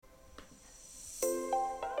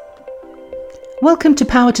Welcome to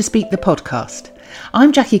Power to Speak, the podcast.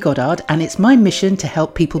 I'm Jackie Goddard, and it's my mission to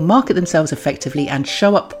help people market themselves effectively and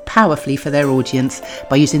show up powerfully for their audience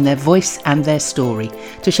by using their voice and their story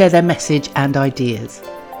to share their message and ideas.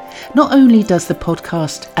 Not only does the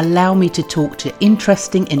podcast allow me to talk to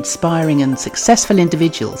interesting, inspiring and successful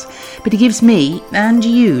individuals, but it gives me, and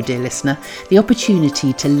you, dear listener, the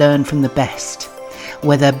opportunity to learn from the best.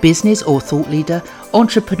 Whether business or thought leader,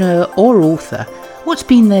 entrepreneur or author, what's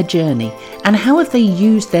been their journey and how have they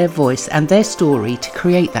used their voice and their story to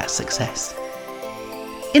create that success?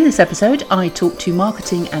 In this episode, I talk to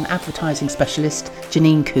marketing and advertising specialist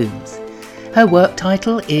Janine Coombs. Her work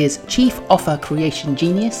title is Chief Offer Creation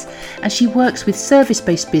Genius, and she works with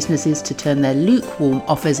service-based businesses to turn their lukewarm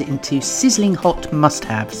offers into sizzling hot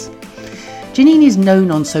must-haves. Janine is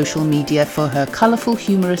known on social media for her colourful,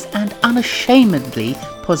 humorous and unashamedly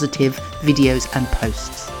positive videos and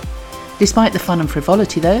posts. Despite the fun and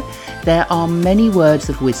frivolity though, there are many words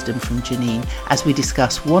of wisdom from Janine as we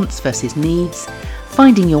discuss wants versus needs,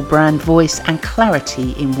 finding your brand voice and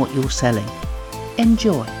clarity in what you're selling.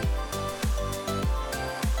 Enjoy.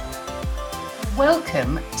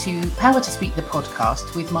 Welcome to Power to Speak, the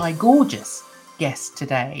podcast with my gorgeous guest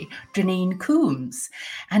today, Janine Coombs.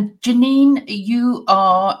 And Janine, you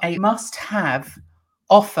are a must-have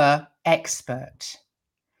offer expert.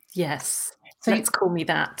 Yes, So let's call me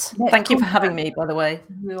that. Thank you for having me, by the way.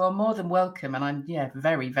 You are more than welcome, and I'm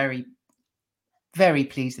very, very, very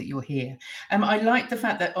pleased that you're here. I like the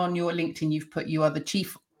fact that on your LinkedIn you've put you are the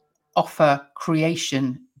Chief Offer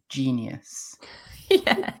Creation Genius.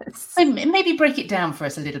 Yes. So maybe break it down for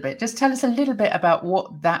us a little bit. Just tell us a little bit about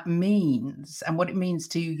what that means and what it means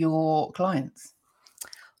to your clients.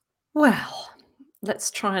 Well,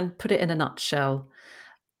 let's try and put it in a nutshell.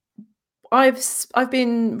 I've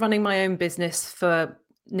been running my own business for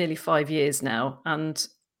nearly 5 years now, and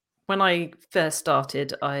when I first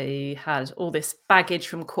started, I had all this baggage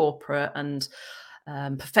from corporate and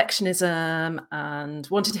perfectionism and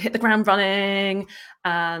wanted to hit the ground running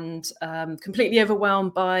and completely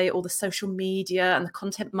overwhelmed by all the social media and the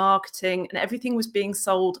content marketing, and everything was being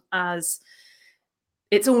sold as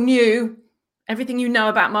it's all new. Everything you know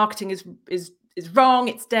about marketing is wrong.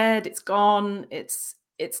 It's dead. It's gone.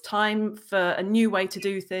 It's time for a new way to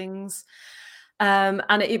do things. And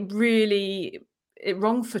it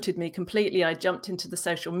wrong-footed me completely. I jumped into the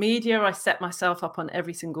social media. I set myself up on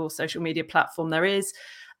every single social media platform there is,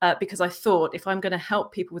 because I thought if I'm going to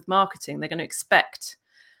help people with marketing, they're going to expect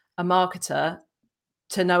a marketer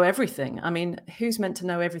to know everything. I mean, who's meant to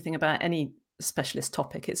know everything about any specialist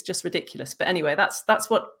topic? It's just ridiculous. But anyway, that's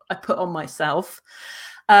what I put on myself.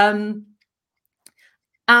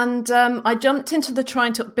 I jumped into the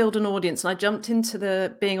trying to build an audience, and I jumped into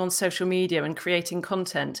the being on social media and creating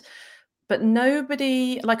content. But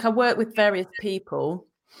nobody, like I work with various people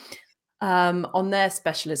on their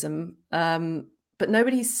specialism, but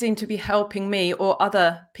nobody seemed to be helping me or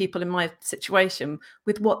other people in my situation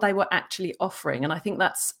with what they were actually offering. And I think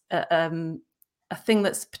that's a thing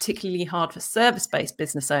that's particularly hard for service-based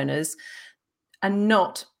business owners and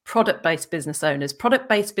not product-based business owners.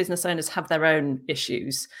 Product-based business owners have their own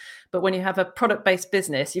issues. But when you have a product-based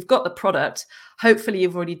business, you've got the product. Hopefully,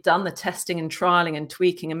 you've already done the testing and trialing and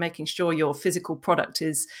tweaking and making sure your physical product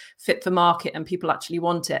is fit for market and people actually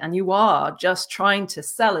want it. And you are just trying to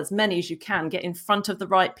sell as many as you can, get in front of the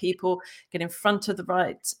right people, get in front of the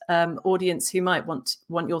right audience who might want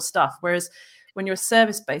your stuff. Whereas when you're a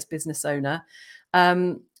service-based business owner,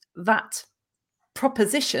 that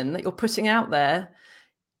proposition that you're putting out there,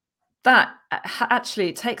 that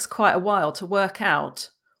actually takes quite a while to work out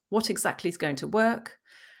what exactly is going to work.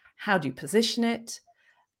 How do you position it?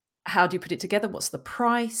 How do you put it together? What's the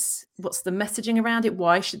price? What's the messaging around it?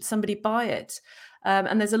 Why should somebody buy it?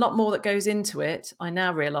 And there's a lot more that goes into it, I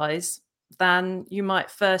now realize, than you might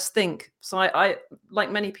first think. So I like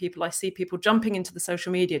many people, I see people jumping into the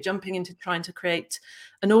social media, jumping into trying to create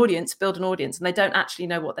an audience, build an audience, and they don't actually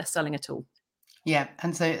know what they're selling at all. Yeah,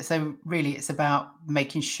 and so really it's about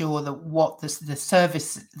making sure that what the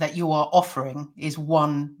service that you are offering is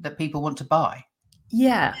one that people want to buy.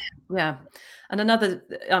 Yeah. And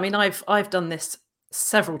I've done this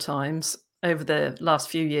several times over the last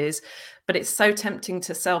few years, but it's so tempting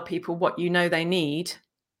to sell people what you know they need.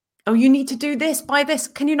 Oh, you need to do this, buy this.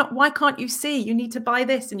 Why can't you see? You need to buy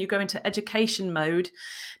this. And you go into education mode.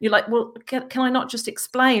 You're like, well, can I not just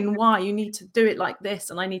explain why you need to do it like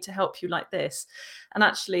this? And I need to help you like this. And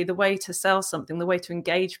actually the way to sell something, the way to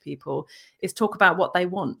engage people is talk about what they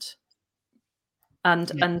want.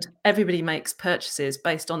 And everybody makes purchases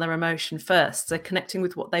based on their emotion first. So connecting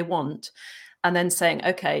with what they want and then saying,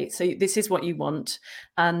 okay, so this is what you want.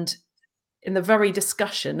 And in the very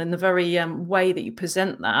discussion and the very way that you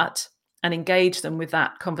present that and engage them with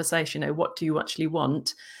that conversation, what do you actually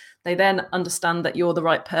want? They then understand that you're the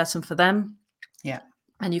right person for them. Yeah.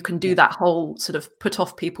 And you can do that whole sort of put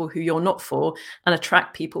off people who you're not for and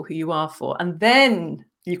attract people who you are for. And then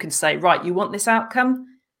you can say, right, you want this outcome?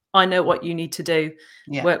 I know what you need to do.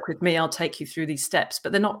 Yeah. Work with me. I'll take you through these steps.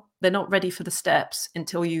 But they're not ready for the steps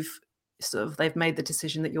until they've made the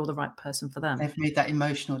decision that you're the right person for them. They've made that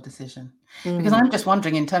emotional decision. Because I'm just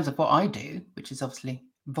wondering, in terms of what I do, which is obviously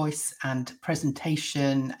voice and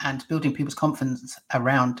presentation and building people's confidence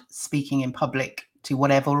around speaking in public to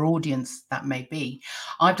whatever audience that may be.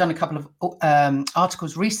 I've done a couple of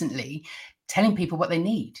articles recently telling people what they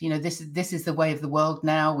need. This is the way of the world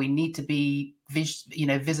now. We need to be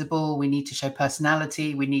visible. We need to show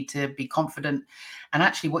personality. We need to be confident. And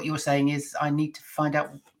actually what you're saying is I need to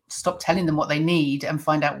stop telling them what they need and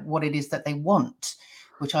find out what it is that they want,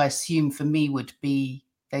 which I assume for me would be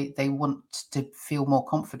they want to feel more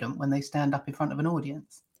confident when they stand up in front of an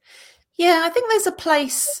audience. Yeah, I think there's a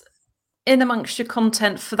place in amongst your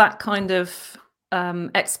content for that kind of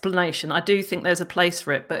explanation. I do think there's a place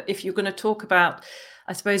for it. But if you're going to talk about,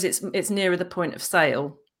 I suppose it's nearer the point of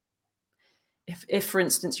sale. If for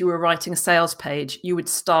instance, you were writing a sales page, you would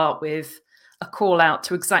start with a call out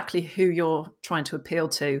to exactly who you're trying to appeal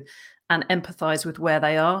to and empathize with where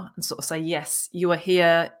they are and sort of say, yes, you are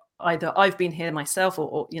here. Either I've been here myself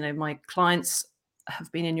or my clients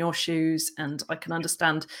have been in your shoes and I can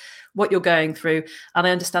understand what you're going through. And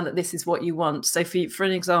I understand that this is what you want. So for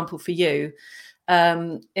an example, for you,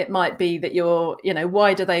 it might be that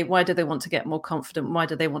why do they want to get more confident? Why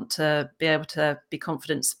do they want to be able to be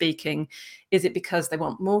confident speaking? Is it because they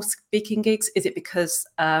want more speaking gigs? Is it because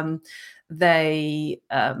they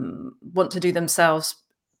want to do themselves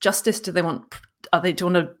justice? Do they want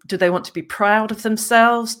to be proud of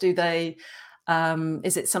themselves?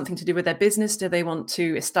 Is it something to do with their business? Do they want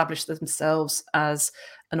to establish themselves as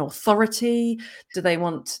an authority? Do they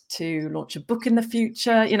want to launch a book in the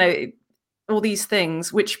future? All these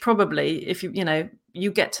things, which probably, if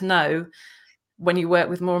you get to know when you work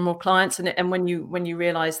with more and more clients, and when you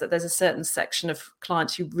realize that there's a certain section of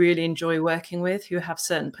clients you really enjoy working with, who have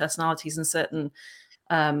certain personalities and certain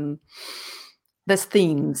there's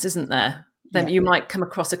themes, isn't there? Then you might come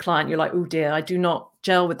across a client, you're like, oh dear, I do not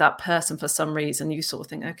gel with that person for some reason. You sort of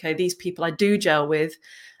think, okay, these people I do gel with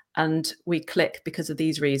and we click because of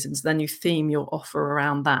these reasons. Then you theme your offer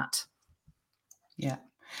around that. Yeah.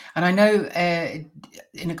 And I know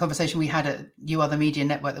in a conversation we had at You Are the Media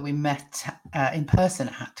Network that we met in person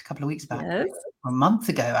at a couple of weeks back, or a month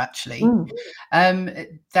ago, actually,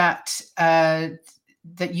 that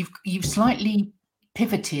you've slightly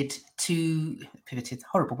pivoted,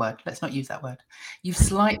 horrible word. Let's not use that word. You've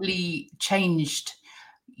slightly changed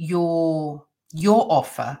your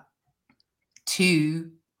offer to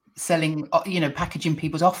selling, packaging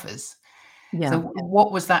people's offers. Yeah. So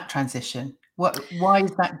what was that transition? Why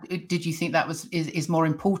is that? Did you think that is more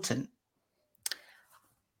important?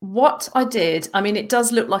 What I did, it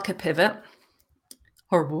does look like a pivot.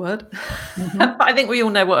 Horrible word. But I think we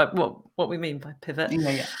all know what we mean by pivot.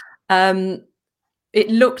 Yeah. It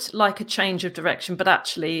looked like a change of direction, but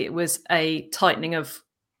actually it was a tightening of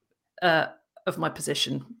my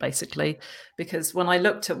position, basically, because when I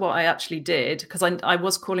looked at what I actually did, because I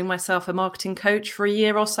was calling myself a marketing coach for a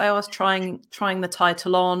year or so, I was trying the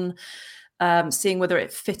title on, seeing whether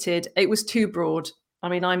it fitted. It was too broad.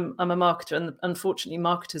 I'm a marketer, and unfortunately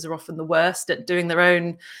marketers are often the worst at doing their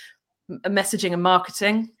own messaging and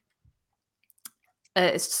marketing.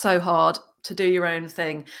 It's so hard to do your own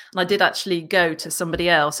thing. And I did actually go to somebody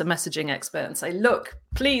else, a messaging expert, and say, look,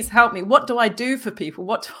 please help me. What do I do for people?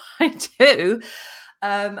 What do I do?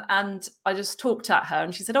 And I just talked at her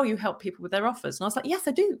and she said, oh, you help people with their offers. And I was like, yes,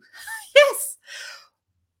 I do. Yes.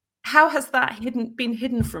 How has that been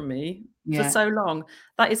hidden from me for so long?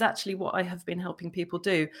 That is actually what I have been helping people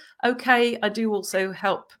do. Okay, I do also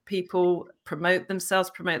help people promote themselves,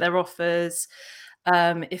 promote their offers.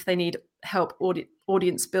 If they need help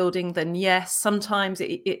audience building, then yes, sometimes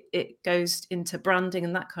it goes into branding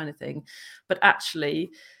and that kind of thing. But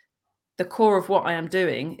actually, the core of what I am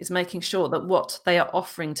doing is making sure that what they are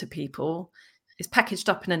offering to people is packaged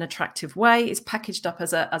up in an attractive way. It's packaged up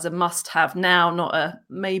as a must-have now, not a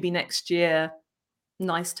maybe next year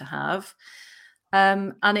nice to have.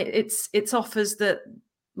 And it's offers that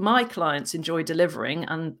my clients enjoy delivering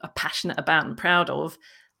and are passionate about and proud of,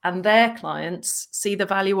 and their clients see the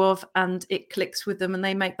value of, and it clicks with them and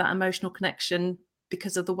they make that emotional connection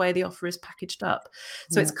because of the way the offer is packaged up.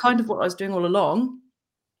 So it's kind of what I was doing all along.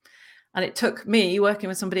 And it took me working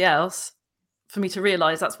with somebody else for me to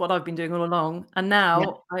realize that's what I've been doing all along. And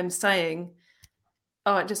now I'm saying,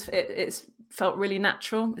 oh, it's felt really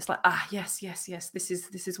natural. It's like, yes. This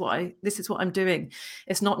is what I'm doing.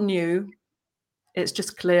 It's not new. It's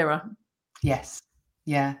just clearer. Yes.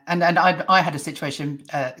 Yeah. And I had a situation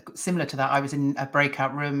similar to that. I was in a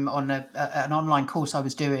breakout room on an online course I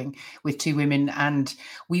was doing with two women, and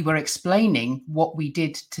we were explaining what we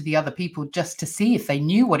did to the other people just to see if they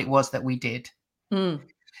knew what it was that we did.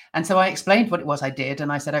 And so I explained what it was I did,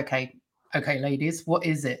 and I said, okay, ladies, what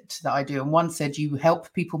is it that I do? And one said, you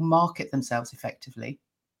help people market themselves effectively,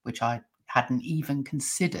 which I hadn't even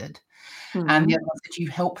considered. And the other one said, you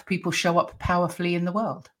help people show up powerfully in the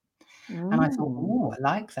world. And I thought, oh, I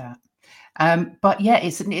like that. But yeah,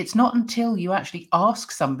 it's not until you actually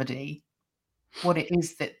ask somebody what it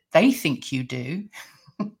is that they think you do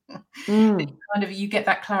that you get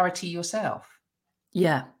that clarity yourself.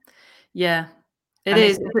 Yeah. It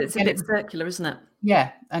is. It's a bit circular, isn't it?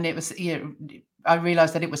 Yeah. And it was, I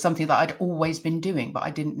realized that it was something that I'd always been doing, but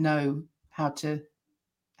I didn't know how to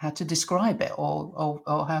describe it or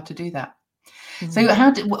how to do that. So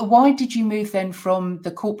why did you move then from the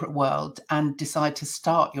corporate world and decide to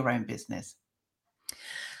start your own business?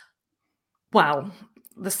 Well,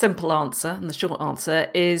 the simple answer and the short answer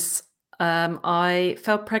is I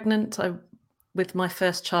fell pregnant with my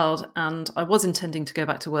first child, and I was intending to go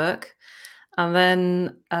back to work. And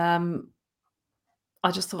then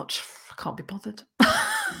I just thought, I can't be bothered.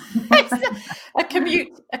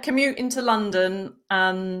 a commute into London,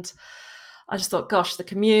 and I just thought, gosh, the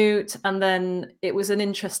commute. And then it was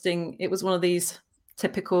one of these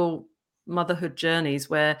typical motherhood journeys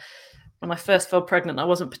where when I first fell pregnant, I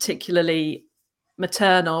wasn't particularly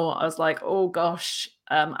maternal. I was like, oh gosh,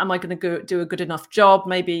 am I going to do a good enough job?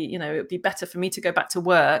 Maybe, it would be better for me to go back to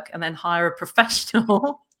work and then hire a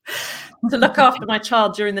professional to look after my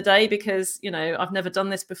child during the day, because, I've never done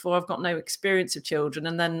this before. I've got no experience of children.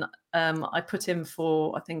 And then I put in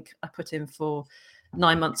for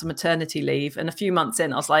 9 months of maternity leave. And a few months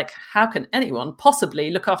in, I was like, how can anyone possibly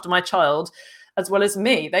look after my child as well as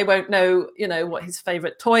me? They won't know, what his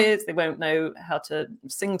favorite toy is. They won't know how to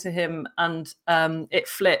sing to him. And it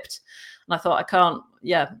flipped. And I thought, I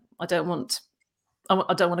don't want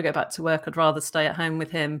to go back to work. I'd rather stay at home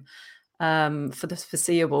with him for the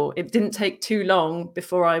foreseeable. It didn't take too long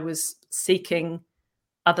before I was seeking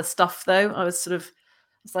other stuff, though. I was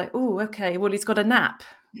like, oh, okay, well, he's got a nap.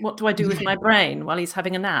 What do I do with my brain while he's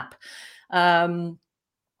having a nap?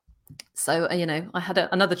 So, I had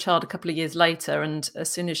another child a couple of years later, and as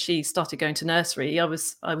soon as she started going to nursery, I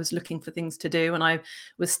was looking for things to do, and I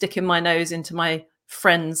was sticking my nose into my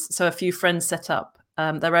friends. So a few friends set up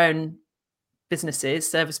their own businesses,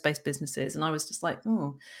 service-based businesses, and I was just like,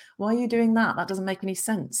 oh, why are you doing that? That doesn't make any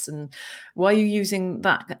sense. And why are you using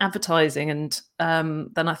that advertising? And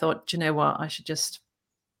then I thought, do you know what? I should just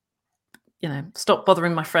stop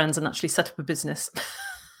bothering my friends and actually set up a business.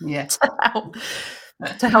 Yeah.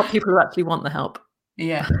 to help people who actually want the help.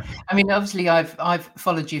 Yeah. I mean, obviously I've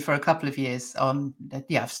followed you for a couple of years on,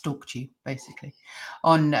 I've stalked you basically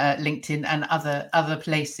on LinkedIn and other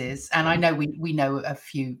places. And I know we know a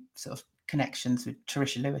few sort of connections with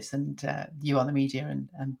Trisha Lewis and you on the media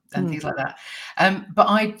and things like that. But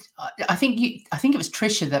I think it was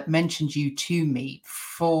Trisha that mentioned you to me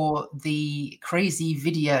for the crazy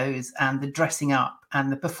videos and the dressing up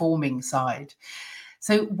and the performing side.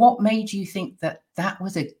 So what made you think that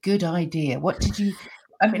was a good idea? What did you,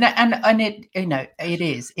 I mean, and it,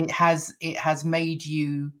 it has made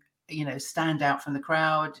you, stand out from the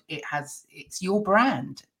crowd. It's your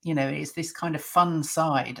brand, it's this kind of fun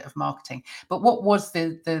side of marketing. But what was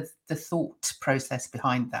the thought process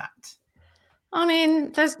behind that? I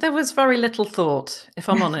mean, there was very little thought, if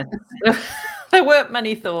I'm honest. There weren't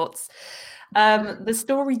many thoughts. The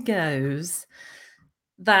story goes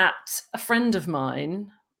that a friend of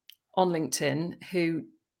mine on LinkedIn, who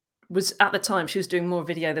was at the time, she was doing more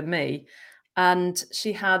video than me, and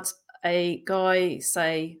she had a guy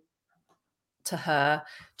say to her,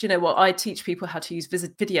 do you know what? I teach people how to use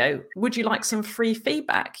video. Would you like some free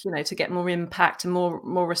feedback, to get more impact and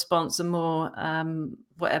more response and more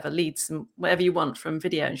whatever leads and whatever you want from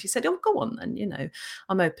video? And she said, oh, go on then,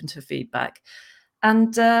 I'm open to feedback.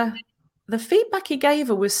 And the feedback he gave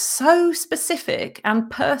her was so specific and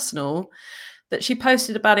personal that she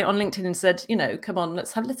posted about it on LinkedIn and said, come on,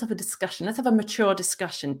 let's have a discussion. Let's have a mature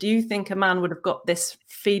discussion. Do you think a man would have got this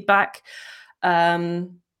feedback?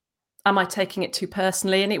 Am I taking it too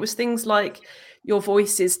personally? And it was things like, your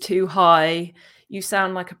voice is too high. You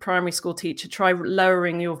sound like a primary school teacher. Try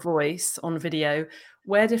lowering your voice on video.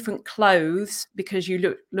 wear different clothes because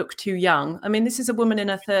you look too young. I mean, this is a woman in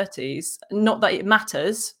her 30s. Not that it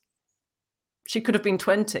matters. She could have been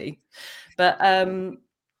 20, but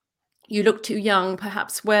you look too young.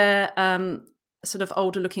 Perhaps wear sort of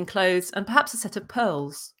older looking clothes and perhaps a set of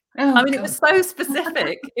pearls. Oh, I mean, God. it was so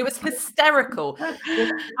specific. It was hysterical.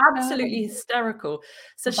 It was absolutely hysterical.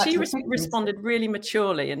 So she responded really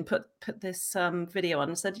maturely and put this video on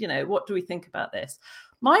and said, you know, what do we think about this?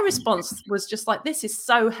 My response was just like, this is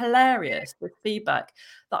so hilarious, with feedback,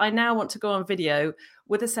 that I now want to go on video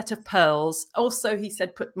with a set of pearls. Also, he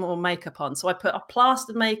said, put more makeup on. So I put a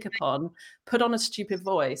plastered makeup on, put on a stupid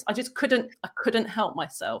voice. I couldn't help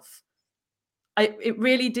myself. It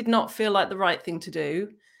really did not feel like the right thing to do.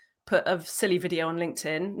 Put a silly video on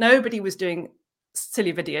LinkedIn. Nobody was doing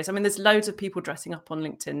silly videos. I mean, there's loads of people dressing up on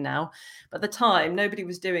LinkedIn now, but at the time nobody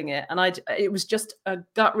was doing it. And it was just a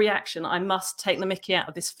gut reaction. I must take the mickey out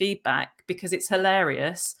of this feedback because it's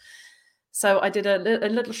hilarious. So I did a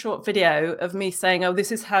little short video of me saying, oh,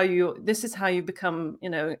 this is how you become, you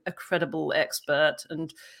know, a credible expert,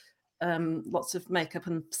 and lots of makeup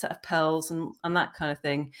and set of pearls and that kind of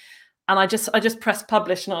thing. And I just pressed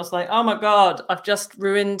publish, and I was like, oh my God, I've just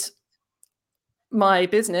ruined my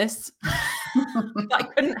business. I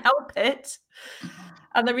couldn't help it.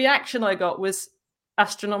 And the reaction I got was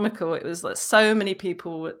astronomical. It was like so many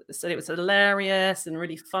people said it was hilarious and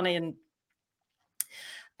really funny.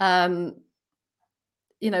 And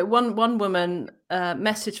you know, one woman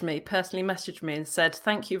personally messaged me and said,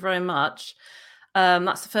 thank you very much.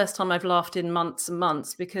 That's the first time I've laughed in months and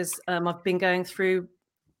months, because I've been going through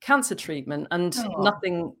cancer treatment and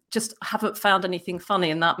nothing, just haven't found anything funny,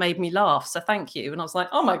 and that made me laugh. So thank you. And I was like,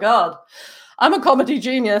 oh my God, I'm a comedy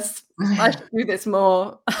genius. I should do this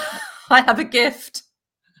more. I have a gift.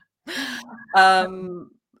 Yeah.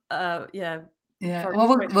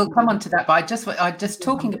 Well, we'll come on to that, but I just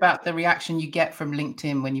talking about the reaction you get from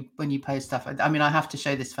LinkedIn when you post stuff. I mean, I have to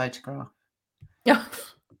show this photograph. Yeah.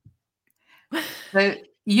 So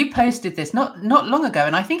you posted this not long ago,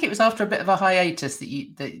 and I think it was after a bit of a hiatus that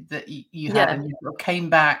you had, and you came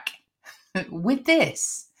back with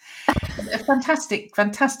this. A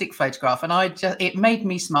fantastic photograph, and it made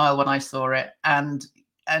me smile when I saw it. And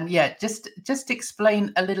yeah, just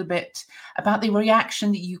explain a little bit about the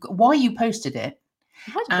reaction that why you posted it,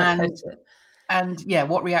 and yeah,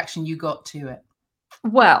 what reaction you got to it.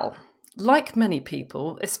 Well, like many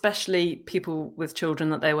people, especially people with children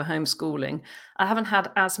that they were homeschooling, I haven't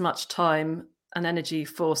had as much time and energy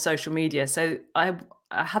for social media. So I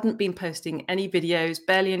hadn't been posting any videos,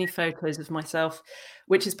 barely any photos of myself,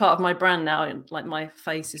 which is part of my brand now. And like, my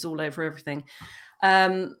face is all over everything.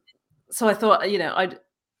 So I thought, you know,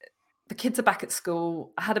 the kids are back at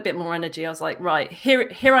school. I had a bit more energy. I was like, right,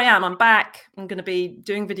 here I am. I'm back. I'm going to be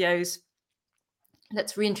doing videos.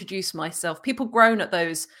 Let's reintroduce myself. People groan at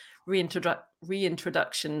those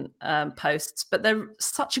reintroduction posts, but they're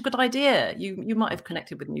such a good idea. You might have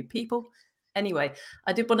connected with new people. Anyway,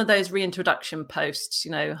 I did one of those reintroduction posts,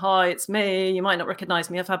 you know, hi, it's me. You might not recognize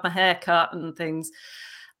me. I've had my hair cut and things.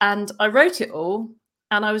 And I wrote it all,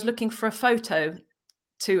 and I was looking for a photo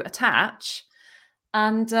to attach.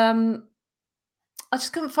 And I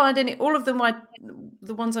just couldn't find any. All of them,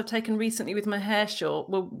 the ones I've taken recently with my hair short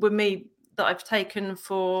were me that I've taken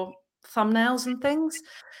for thumbnails and things.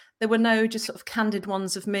 There were no just sort of candid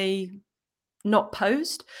ones of me not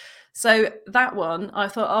posed. So that one, I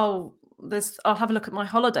thought, oh, I'll have a look at my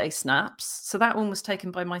holiday snaps. So that one was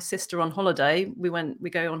taken by my sister on holiday. We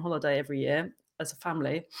go on holiday every year as a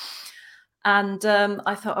family. And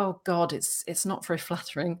I thought, oh God, it's not very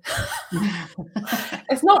flattering.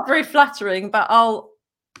 It's not very flattering, but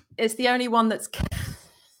it's the only one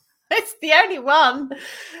it's the only one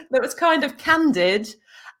that was kind of candid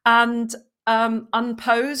and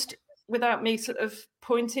unposed, without me sort of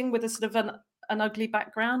pointing, with a sort of an ugly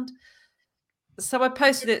background. So I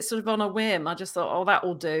posted it sort of on a whim. I just thought, oh, that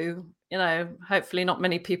will do. You know, hopefully not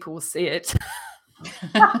many people will see it.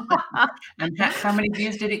 And how many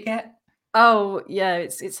views did it get? Oh, yeah,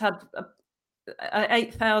 it's had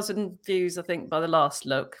 8,000 views, I think, by the last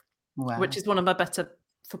look. Wow. Which is one of my better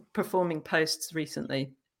performing posts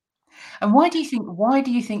recently. And why do you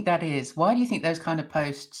think that is? Why do you think those kind of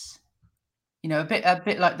posts, you know, a bit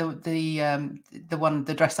like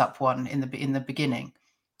the dress up one in the beginning?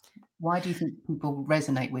 Why do you think people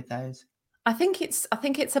resonate with those? I think it's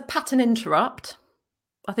a pattern interrupt.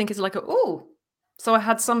 I think it's like so I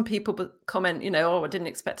had some people comment, you know, oh, I didn't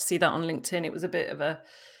expect to see that on LinkedIn. It was a bit of a,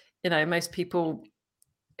 you know, most people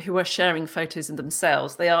who are sharing photos of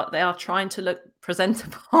themselves, they are trying to look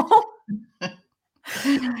presentable.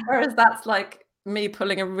 Whereas that's like me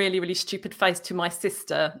pulling a really, really stupid face to my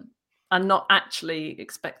sister and not actually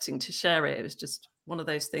expecting to share it. It was just one of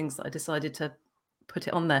those things that I decided to put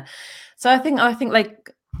it on there. So I think like,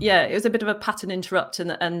 yeah, it was a bit of a pattern interrupt,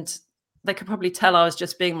 and they could probably tell I was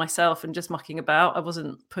just being myself and just mucking about. I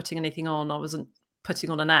wasn't putting anything on. I wasn't putting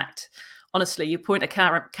on an act. Honestly, you point a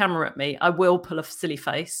camera at me, I will pull a silly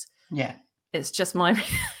face. Yeah. It's just my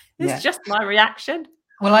just my reaction.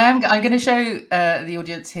 Well, I'm going to show the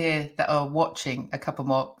audience here that are watching a couple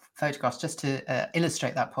more photographs just to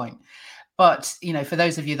illustrate that point. But, you know, for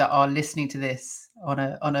those of you that are listening to this on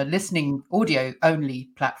a listening audio only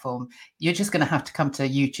platform, you're just going to have to come to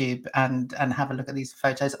YouTube and have a look at these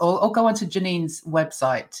photos, or go onto Janine's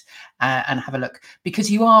website and have a look,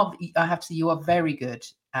 because you are very good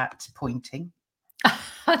at pointing.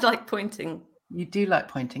 I like pointing. You do like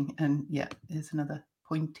pointing, and yeah, there's another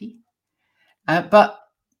pointy.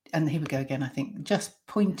 And here we go again, I think, just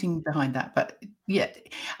pointing behind that. But yeah,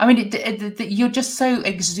 I mean, you're just so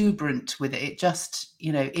exuberant with it. It just,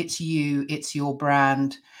 you know, it's you, it's your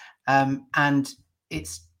brand. And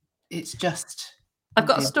it's just. I've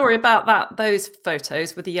got a story about those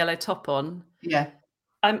photos with the yellow top on. Yeah.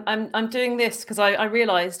 I'm doing this because I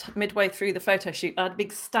realised midway through the photo shoot I had a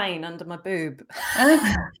big stain under my boob.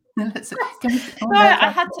 I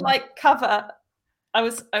had to like cover. I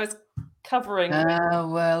was covering.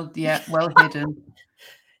 Well, yeah, well hidden.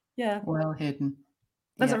 Yeah, well hidden.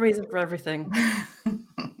 There's a reason for everything.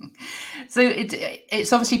 So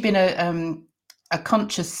it's obviously been a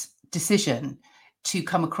conscious decision to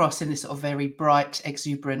come across in this sort of very bright,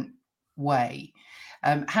 exuberant way.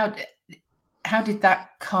 How did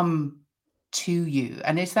that come to you?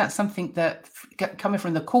 And is that something that, coming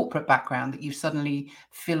from the corporate background, that you suddenly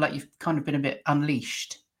feel like you've kind of been a bit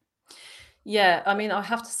unleashed? Yeah, I mean, I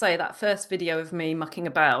have to say that first video of me mucking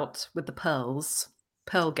about with the pearls,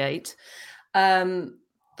 Pearlgate,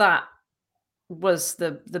 that was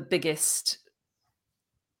the biggest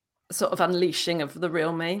sort of unleashing of the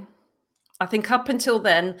real me. I think up until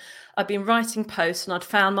then, I'd been writing posts and I'd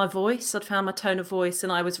found my voice, I'd found my tone of voice,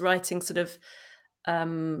 and I was writing sort of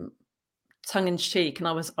tongue in cheek, and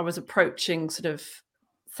I was approaching sort of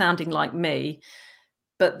sounding like me.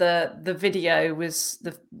 But the video was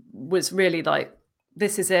really like,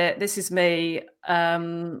 this is it, this is me. I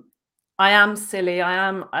am silly,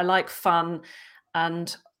 I like fun,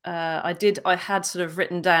 and I had sort of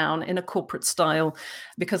written down in a corporate style,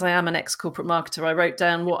 because I am an ex-corporate marketer, I wrote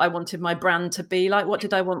down what I wanted my brand to be like. What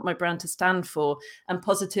did I want my brand to stand for? And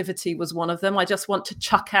positivity was one of them. I just want to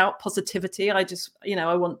chuck out positivity. I just, you know,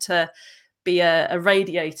 I want to be a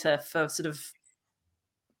radiator for sort of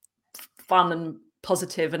fun and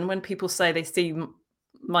positive. And when people say they see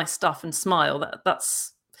my stuff and smile,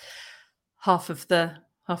 that's half of the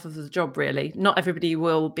job, really. Not everybody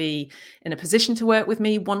will be in a position to work with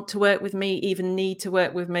me, want to work with me, even need to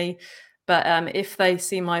work with me. But if they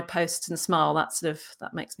see my posts and smile,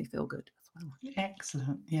 that makes me feel good as well.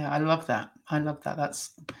 Excellent. Yeah, I love that.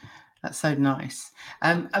 That's so nice.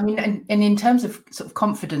 I mean, and in terms of sort of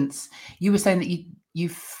confidence, you were saying that you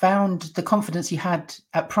found the confidence you had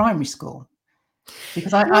at primary school.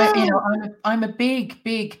 Because I'm a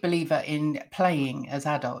big believer in playing as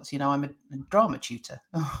adults. You know, I'm a drama tutor.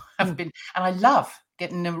 I've been, and I love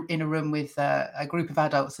getting in a room with a group of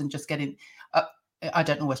adults and just getting. I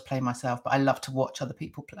don't always play myself, but I love to watch other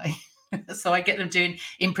people play. So I get them doing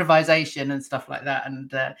improvisation and stuff like that.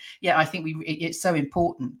 And yeah, I think it's so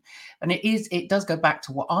important. And it does go back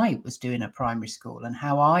to what I was doing at primary school and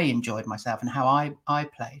how I enjoyed myself and how I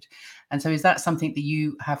played. And so is that something that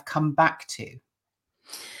you have come back to?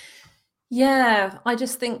 Yeah, I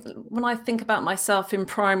just think when I think about myself in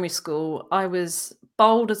primary school, I was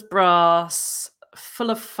bold as brass, full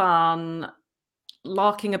of fun,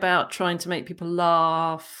 larking about, trying to make people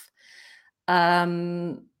laugh,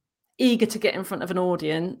 eager to get in front of an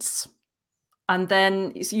audience. And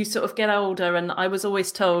then you sort of get older, and I was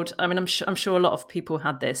always told, I mean, I'm sure a lot of people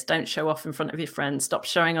had this: don't show off in front of your friends, stop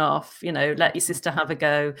showing off, you know, let your sister have a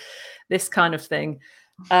go, this kind of thing.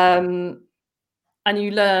 And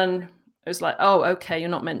you learn, it was like, oh, okay, you're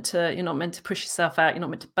not meant to push yourself out, you're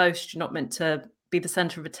not meant to boast, you're not meant to be the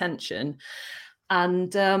center of attention.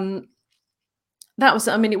 And that was,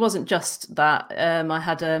 I mean, it wasn't just that. I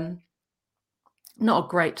had not a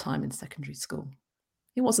great time in secondary school.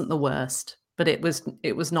 It wasn't the worst, but it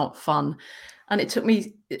was not fun. And it took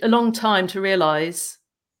me a long time to realize,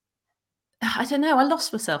 I don't know, I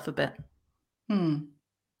lost myself a bit. And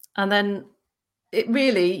then it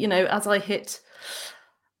really, you know, as I hit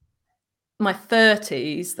my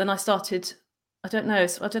 30s, then I started, I don't know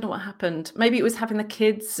what happened. Maybe it was having the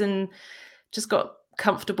kids and just got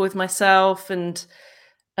comfortable with myself, and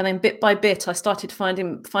then bit by bit I started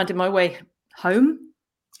finding my way home.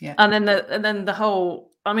 Yeah. And then the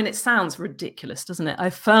whole, I mean, it sounds ridiculous, doesn't it? I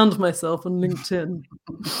found myself on LinkedIn.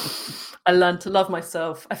 I learned to love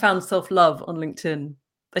myself. I found self-love on LinkedIn.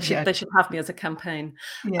 They should have me as a campaign.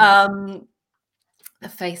 Yeah. The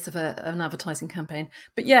face of an advertising campaign.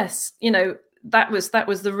 But yes, that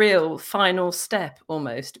was the real final step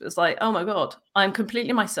almost. It was like, oh my God, I'm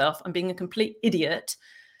completely myself. I'm being a complete idiot.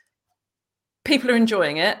 People are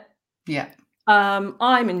enjoying it. Yeah. I'm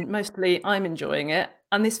enjoying it.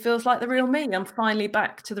 And this feels like the real me. I'm finally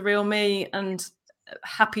back to the real me and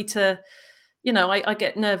happy to, I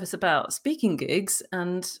get nervous about speaking gigs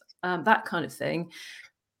and that kind of thing.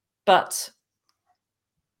 But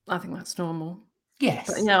I think that's normal. Yes.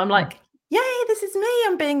 But, I'm like, yay, this is me.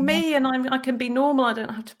 I'm being me, and I can be normal. I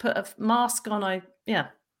don't have to put a mask on. Yeah.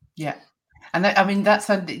 And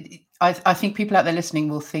I think people out there listening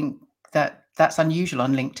will think that that's unusual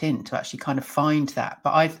on LinkedIn to actually kind of find that.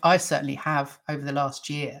 But I certainly have over the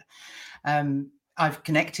last year. I've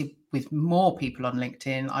connected with more people on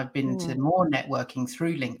LinkedIn. I've been to more networking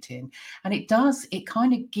through LinkedIn, and it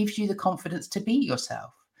kind of gives you the confidence to be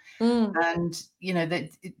yourself. And that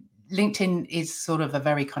LinkedIn is sort of a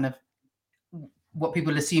very kind of what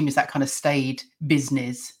people assume is that kind of staid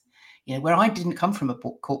business, where I didn't come from a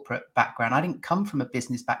corporate background. I didn't come from a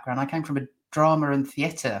business background. I came from a drama and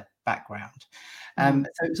theatre background. So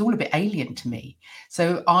it was all a bit alien to me.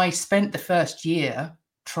 So I spent the first year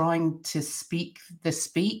trying to speak,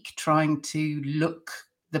 trying to look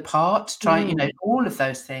the part, all of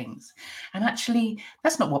those things. And actually,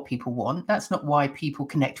 that's not what people want. That's not why people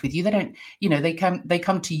connect with you. They don't, they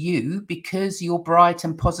come to you because you're bright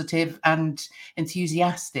and positive and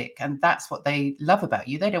enthusiastic. And that's what they love about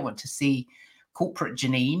you. They don't want to see corporate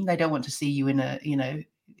Janine. They don't want to see you in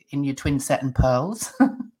in your twin set and pearls.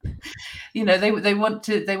 They want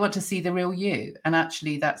to see the real you. And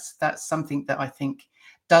actually that's something that I think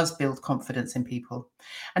does build confidence in people.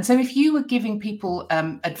 And so if you were giving people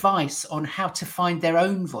advice on how to find their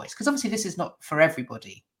own voice, because obviously this is not for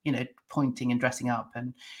everybody, pointing and dressing up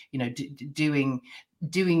and, doing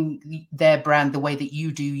their brand the way that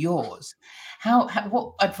you do yours.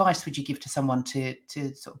 What advice would you give to someone to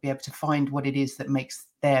sort of be able to find what it is that makes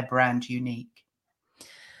their brand unique?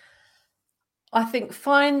 I think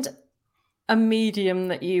find a medium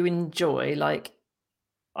that you enjoy. Like,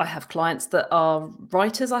 I have clients that are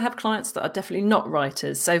writers. I have clients that are definitely not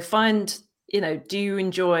writers. So find, do you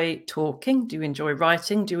enjoy talking? Do you enjoy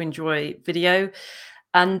writing? Do you enjoy video?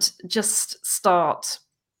 And just start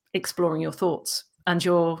exploring your thoughts and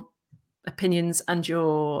your opinions and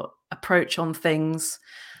your approach on things.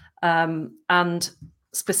 And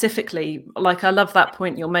specifically, like, I love that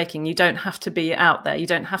point you're making. You don't have to be out there. You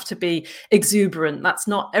don't have to be exuberant. That's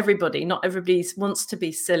not everybody. Not everybody wants to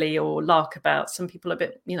be silly or lark about. Some people are a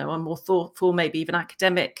bit, are more thoughtful, maybe even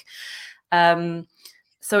academic.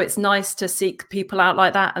 So it's nice to seek people out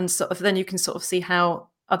like that. And sort of then you can sort of see how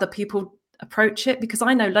other people approach it. Because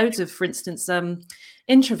I know loads of, for instance,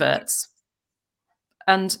 introverts,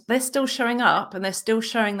 and they're still showing up and they're still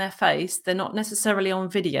showing their face. They're not necessarily on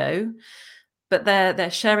video, but they're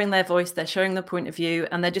sharing their voice, they're showing their point of view,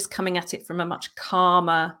 and they're just coming at it from a much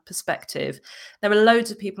calmer perspective. There are loads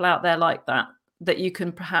of people out there like that you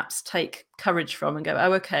can perhaps take courage from and go,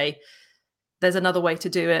 oh, okay, there's another way to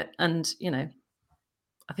do it. And,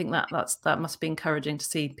 I think that must be encouraging to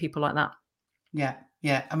see people like that. Yeah.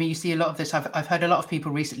 Yeah. I mean, you see a lot of this. I've heard a lot of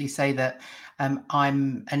people recently say that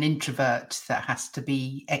I'm an introvert that has to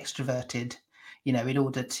be extroverted, in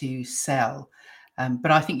order to sell.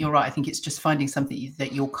 But I think you're right. I think it's just finding something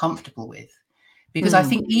that you're comfortable with, because I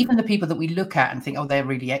think even the people that we look at and think, oh, they're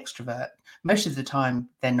really extrovert, most of the time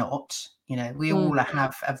they're not. We all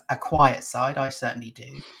have a quiet side. I certainly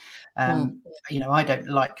do. I don't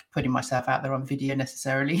like putting myself out there on video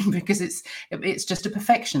necessarily because it's just a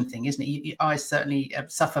perfection thing, isn't it? I certainly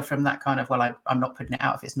suffer from that kind of, well, I'm not putting it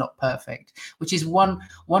out if it's not perfect, which is one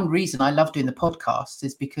reason I love doing the podcast,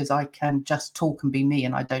 is because I can just talk and be me,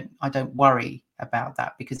 and I don't worry about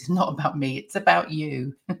that, because it's not about me, it's about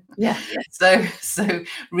you. Yeah. So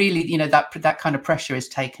really, that kind of pressure is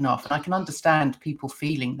taken off, and I can understand people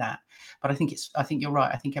feeling that. But I think you're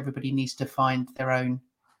right. I think everybody needs to find their own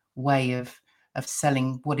way of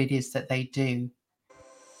selling what it is that they do.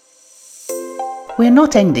 We're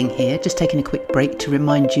not ending here, just taking a quick break to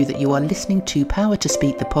remind you that you are listening to Power to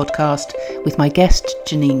Speak, the podcast, with my guest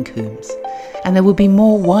Janine Coombs. And there will be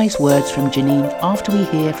more wise words from Janine after we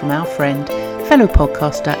hear from our friend, fellow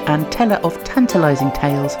podcaster and teller of tantalising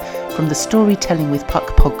tales from the Storytelling with Puck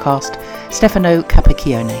podcast, Stefano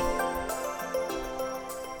Capacchione.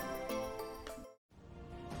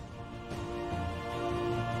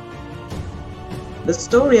 The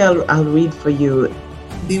story I'll read for you.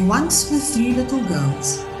 There once were 3 little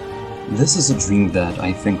girls. This is a dream that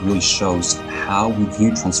I think really shows how we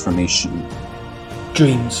view transformation.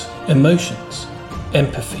 Dreams, emotions,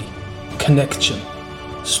 empathy, connection,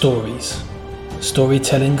 stories.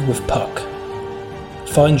 Storytelling with Puck.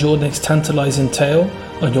 Find your next tantalizing tale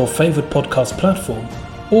on your favorite podcast platform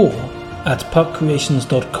or at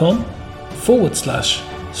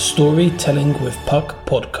puckcreations.com/storytelling with Puck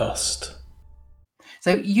podcast.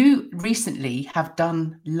 So you recently have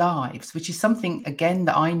done lives, which is something, again,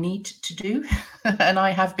 that I need to do and I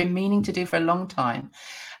have been meaning to do for a long time.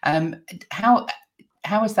 How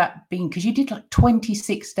has that been? Because you did like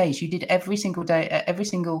 26 days. You did every single day, every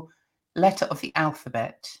single letter of the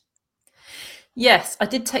alphabet. Yes, I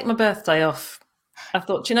did take my birthday off. I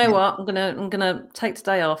thought, do you know what? I'm gonna take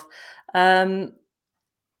today off. It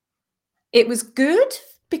was good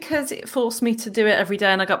because it forced me to do it every day,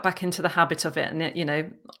 and I got back into the habit of it. And it,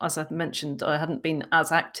 as I mentioned, I hadn't been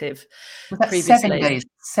as active previously.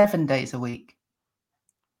 7 days a week,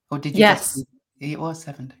 or did you? Yes, it was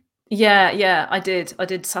 7 days. Yeah, I did. I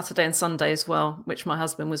did Saturday and Sunday as well, which my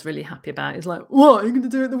husband was really happy about. He's like, "What are you going to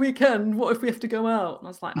do at the weekend? What if we have to go out?" And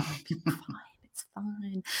I was like, "Oh, it's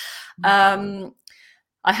fine."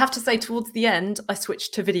 I have to say, towards the end, I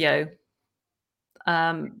switched to video.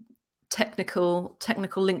 Technical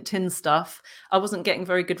LinkedIn stuff. I wasn't getting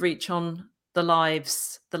very good reach on the live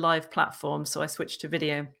platform, so I switched to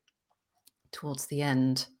video towards the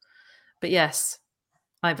end. But yes,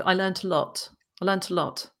 I learned a lot. What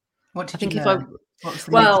did you learn?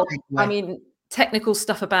 Technical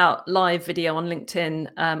stuff about live video on LinkedIn.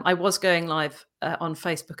 I was going live on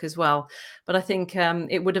Facebook as well, but I think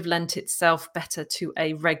it would have lent itself better to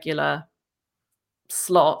a regular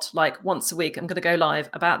slot, like once a week. I'm going to go live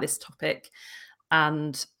about this topic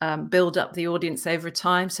and build up the audience over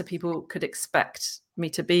time so people could expect me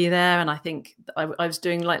to be there. And I think I was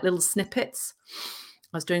doing like little snippets.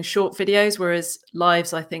 I was doing short videos, whereas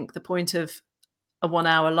lives, I think the point of a 1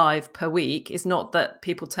 hour live per week is not that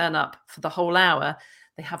people turn up for the whole hour.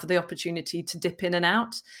 They have the opportunity to dip in and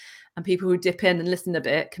out, and people who dip in and listen a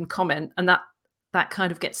bit can comment, and that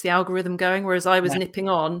kind of gets the algorithm going. Whereas I was nipping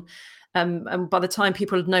on, and by the time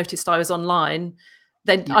people had noticed I was online,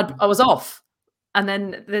 then I was off. And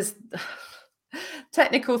then there's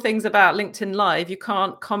technical things about LinkedIn Live. You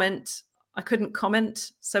can't comment. I couldn't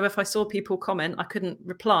comment. So if I saw people comment, I couldn't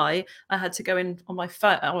reply. I had to go in on my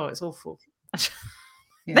phone. Oh, it's awful.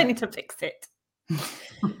 They need to fix it.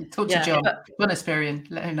 Talk to John Esperian,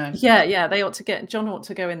 let him know. John ought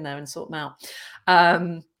to go in there and sort them out.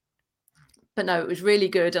 But no, it was really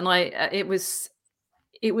good, and it was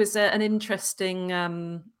an interesting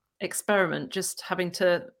experiment, just having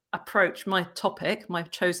to approach my topic, my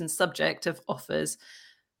chosen subject of offers,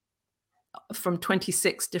 from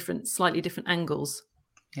 26 slightly different angles.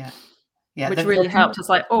 Which really helped. I was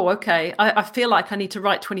like, oh, okay. I feel like I need to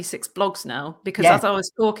write 26 blogs now, because as I was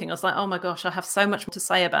talking, I was like, oh my gosh, I have so much more to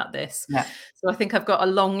say about this. So I think I've got a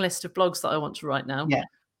long list of blogs that I want to write now.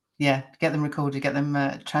 Get them recorded, get them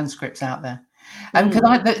transcripts out there.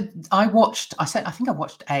 Because I watched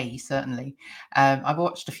A, certainly. I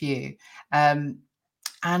watched a few, and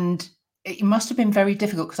it must have been very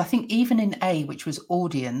difficult, because I think even in A, which was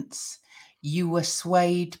audience, you were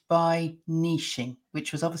swayed by niching,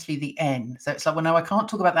 which was obviously the N. So it's like, well, no, I can't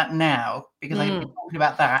talk about that now because I've been talking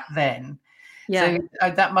about that then. So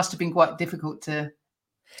that must have been quite difficult to.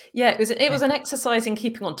 Yeah, it was an exercise in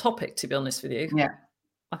keeping on topic, to be honest with you. Yeah,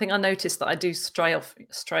 I think I noticed that I do stray off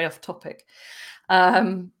topic.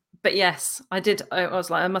 But yes, I did. I was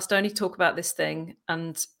like, I must only talk about this thing,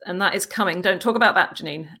 and that is coming. Don't talk about that,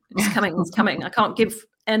 Janine. It's coming. It's coming. I can't give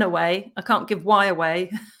N away. I can't give Y away.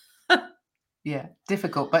 Yeah,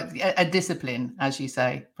 difficult, but a discipline, as you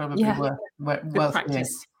say, probably well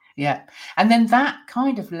practice. Yeah, and then that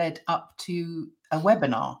kind of led up to a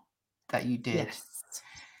webinar that you did. Yes.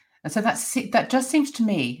 And so that just seems to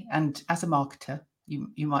me, and as a marketer,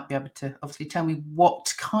 you might be able to obviously tell me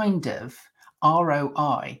what kind of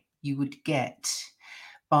ROI you would get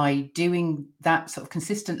by doing that sort of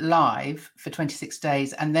consistent live for 26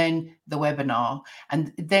 days and then the webinar.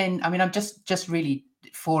 And then, I mean, I'm just really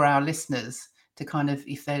for our listeners to kind of,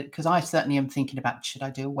 because I certainly am thinking about, should I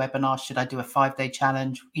do a webinar? Should I do a 5-day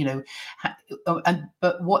challenge?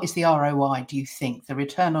 But what is the ROI, do you think, the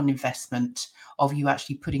return on investment of you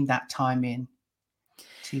actually putting that time in?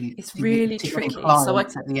 It's really tricky. So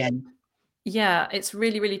at the end. Yeah, it's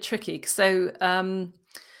really, really tricky. So, I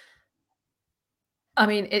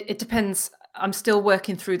mean, it depends. I'm still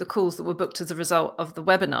working through the calls that were booked as a result of the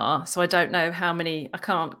webinar. So I don't know how many, I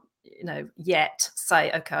can't, yet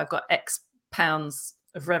say, okay, I've got X pounds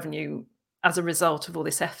of revenue as a result of all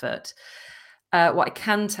this effort. What I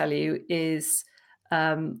can tell you is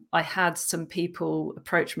I had some people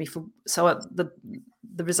approach me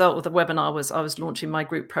the result of the webinar was I was launching my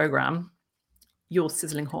group program. Your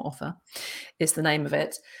Sizzling Hot Offer is the name of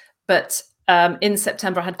it. But in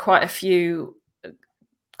September, I had quite a few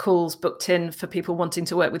calls booked in for people wanting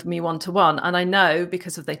to work with me one-to-one. And I know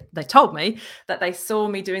because of they told me that they saw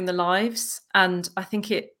me doing the lives. And I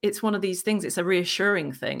think it's one of these things. It's a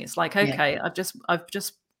reassuring thing. It's like, okay, I've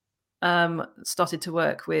just started to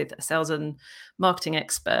work with a sales and marketing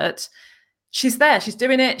expert. She's there, she's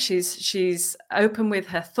doing it, she's open with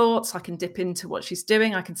her thoughts. I can dip into what she's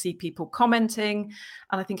doing, I can see people commenting,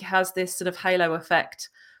 and I think it has this sort of halo effect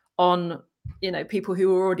on, you know, people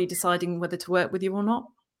who are already deciding whether to work with you or not.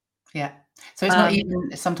 Yeah, so it's not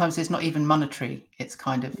even, sometimes it's not even monetary, it's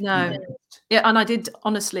kind of yeah. And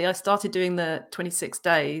I started doing the 26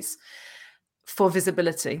 days for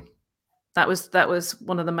visibility. That was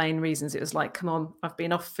one of the main reasons. It was like, come on, I've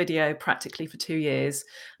been off video practically for 2 years.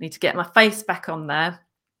 I need to get my face back on there.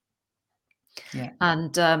 Yeah.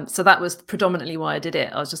 And so that was predominantly why I did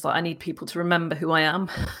it. I was just like, I need people to remember who I am.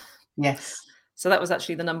 Yes. So that was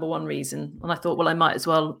actually the number one reason. And I thought, well, I might as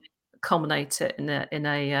well culminate it in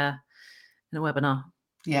a webinar.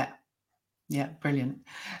 Yeah. Yeah, brilliant.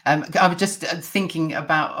 I was just thinking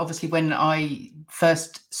about, obviously, when I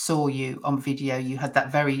first saw you on video, you had that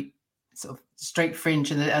very sort of straight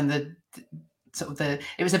fringe and the sort of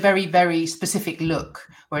it was a very, very specific look,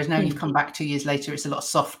 whereas now you've come back 2 years later, it's a lot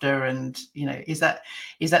softer. And, you know, is that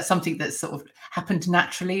something that sort of happened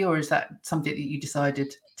naturally, or is that something that you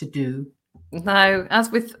decided to do? No,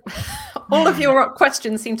 as with all of your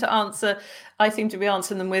questions I seem to be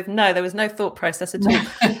answering them with no. There was no thought process at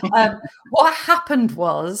all. What happened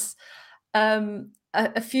was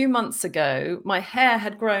a few months ago, my hair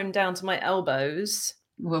had grown down to my elbows.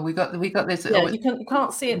 Well, we got this. Yeah, you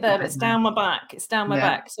can't see it there, but it's down my back. It's down my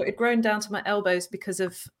back. So it had grown down to my elbows because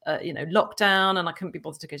of lockdown, and I couldn't be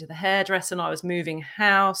bothered to go to the hairdresser, and I was moving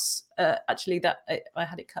house. Actually, I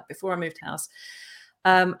had it cut before I moved house.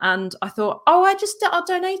 And I thought, I'll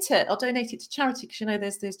donate it. I'll donate it to charity, because, you know,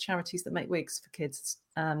 there's charities that make wigs for kids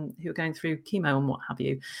who are going through chemo and what have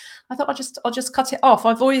you. I thought I'll just cut it off.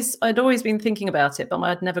 I'd always been thinking about it, but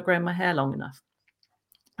I'd never grown my hair long enough.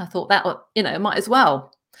 I thought that, might as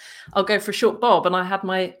well. I'll go for a short bob. And I had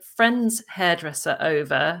my friend's hairdresser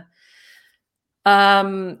over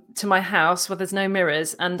to my house where there's no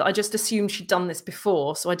mirrors, and I just assumed she'd done this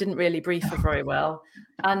before, so I didn't really brief her very well.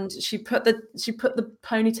 And she put the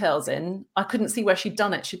ponytails in. I couldn't see where she'd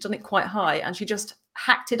done it. She'd done it quite high, and she just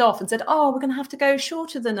hacked it off and said, "Oh, we're going to have to go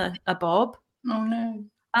shorter than a bob." Oh no!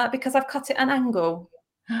 Because I've cut it at an angle,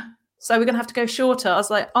 so we're going to have to go shorter. I was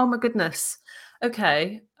like, "Oh my goodness,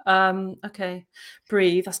 okay, okay,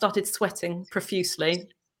 breathe." I started sweating profusely.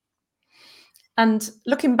 And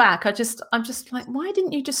looking back, I'm just like, why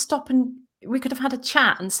didn't you just stop and we could have had a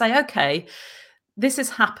chat and say, okay, this has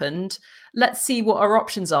happened. Let's see what our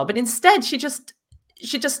options are. But instead, she just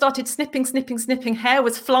started snipping. Hair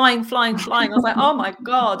was flying. I was like, oh my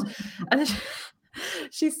God. And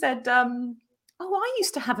she said, oh, I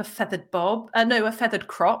used to have a feathered bob. A feathered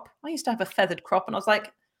crop. I used to have a feathered crop. And I was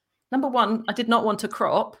like, number one, I did not want a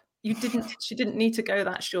crop. She didn't need to go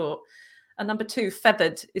that short. And number two,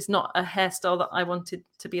 feathered is not a hairstyle that I wanted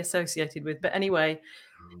to be associated with. But anyway,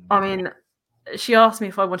 I mean, she asked me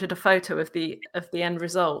if I wanted a photo of the end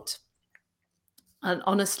result. And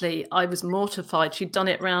honestly, I was mortified. She'd done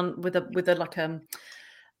it round with a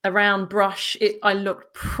round brush. I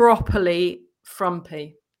looked properly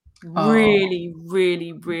frumpy, really,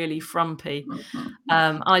 really, really frumpy.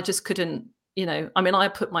 I just couldn't,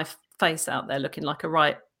 I put my face out there looking like a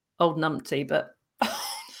right old numpty, but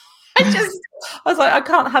I was like, I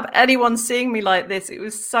can't have anyone seeing me like this. It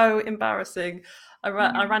was so embarrassing. I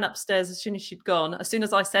ran upstairs as soon as she'd gone. As soon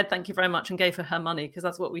as I said thank you very much and gave her money, because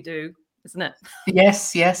that's what we do, isn't it?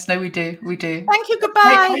 Yes. No, we do. Thank you.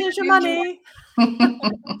 Goodbye. Here's your money.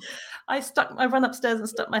 I ran upstairs and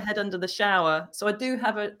stuck my head under the shower. So I do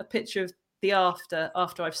have a picture of the after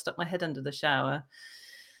I've stuck my head under the shower.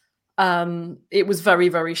 It was very,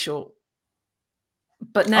 very short.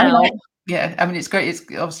 But now, yeah, I mean, it's great. It's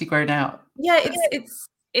obviously grown out. Yeah,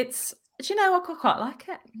 it's. Do you know, I quite like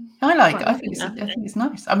it. I think it's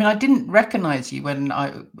nice. I mean, I didn't recognise you when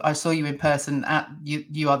I saw you in person at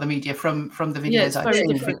You Are the Media from the videos. Yeah, it's very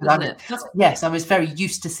different, isn't it? Yes, I was very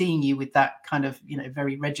used to seeing you with that kind of,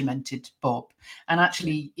 very regimented bob, and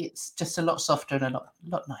actually, it's just a lot softer and a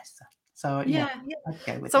lot nicer. So yeah. I'd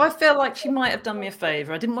go with so it. I feel like she might have done me a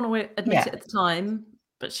favour. I didn't want to admit it at the time,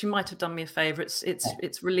 but she might have done me a favor.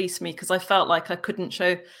 It's released me, because I felt like I couldn't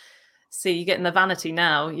show. See, you're getting the vanity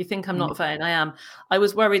now. You think I'm not vain. I am. I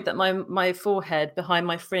was worried that my forehead behind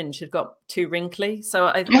my fringe had got too wrinkly. So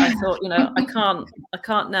I thought, I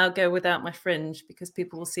can't now go without my fringe, because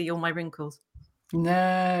people will see all my wrinkles.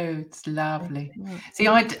 No, it's lovely. See,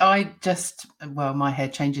 I just, well, my hair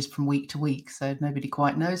changes from week to week, so nobody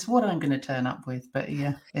quite knows what I'm going to turn up with. But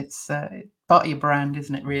yeah, it's part of your brand,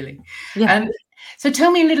 isn't it, really? Yeah. So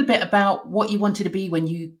tell me a little bit about what you wanted to be when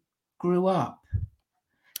you grew up.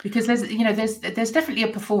 Because there's definitely a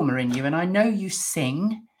performer in you, and I know you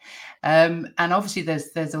sing, and obviously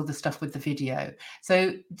there's all the stuff with the video.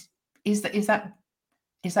 So is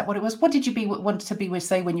that what it was? What did you want to be with,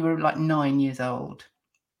 say, when you were like 9 years old?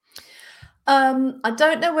 I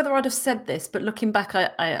don't know whether I'd have said this, but looking back,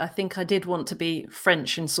 I think I did want to be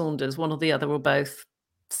French and Saunders, one or the other, or both,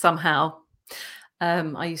 somehow.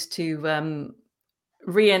 I used to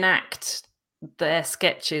reenact their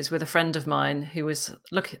sketches with a friend of mine who was,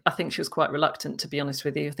 I think she was quite reluctant, to be honest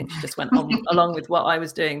with you. I think she just went on along with what I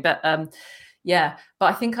was doing. But but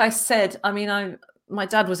I think I said, my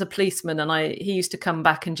dad was a policeman, and he used to come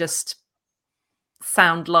back and just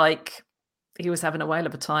sound like he was having a whale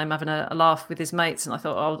of a time, having a laugh with his mates. And I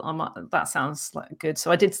thought, that sounds like good.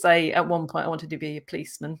 So I did say at one point I wanted to be a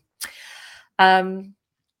policeman. Nothing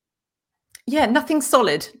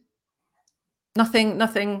solid.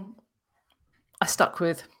 Nothing I stuck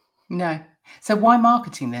with. No. So why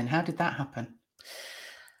marketing then? How did that happen?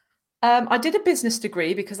 I did a business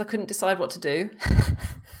degree because I couldn't decide what to do.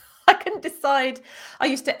 I couldn't decide. I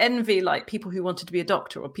used to envy like people who wanted to be a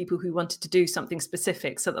doctor, or people who wanted to do something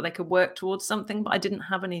specific so that they could work towards something, but I didn't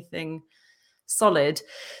have anything solid.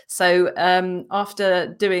 So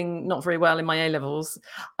after doing not very well in my A-levels,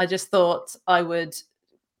 I just thought I would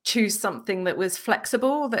choose something that was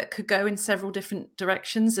flexible, that could go in several different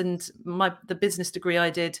directions. And the business degree I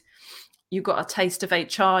did, you got a taste of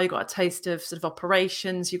HR, you got a taste of sort of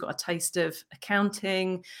operations, you got a taste of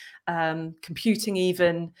accounting, computing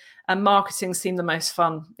even, and marketing seemed the most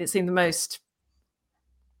fun. It seemed the most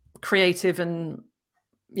creative, and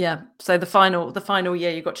so the final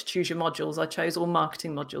year you got to choose your modules. I chose all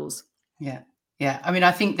marketing modules. Yeah. I mean,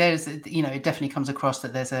 I think there's, it definitely comes across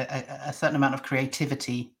that there's a certain amount of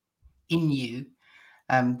creativity in you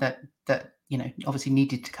that obviously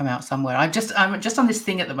needed to come out somewhere. I'm just on this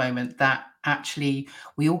thing at the moment that actually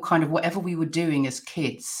we all kind of, whatever we were doing as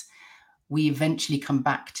kids, we eventually come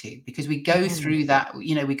back to, because we go through that,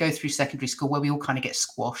 we go through secondary school where we all kind of get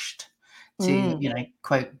squashed, to,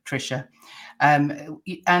 quote Trisha.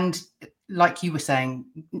 And like you were saying,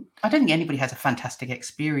 I don't think anybody has a fantastic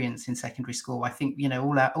experience in secondary school. I think,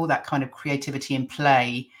 all that kind of creativity and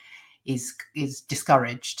play is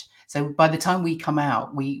discouraged. So by the time we come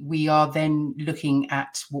out, we are then looking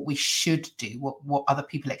at what we should do, what other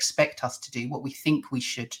people expect us to do, what we think we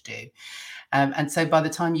should do. And so by the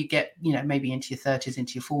time you get, maybe into your 30s,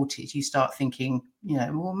 into your 40s, you start thinking,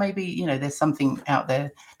 well, maybe, there's something out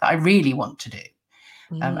there that I really want to do.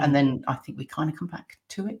 And then I think we kind of come back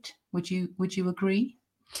to it. Would you agree?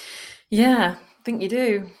 Yeah, I think you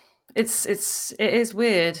do. It is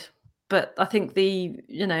weird, but I think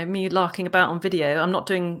me larking about on video, I'm not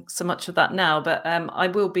doing so much of that now, but I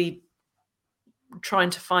will be trying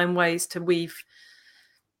to find ways to weave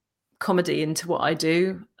comedy into what I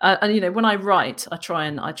do. And when I write, I try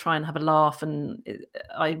and have a laugh, and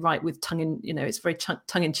I write with it's very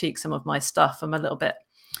tongue in cheek, some of my stuff. I'm a little bit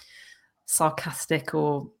sarcastic,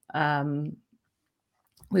 or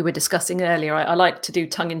we were discussing earlier, I like to do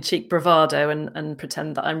tongue-in-cheek bravado and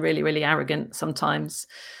pretend that I'm really, really arrogant sometimes,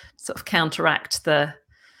 sort of counteract the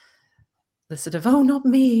sort of, oh, not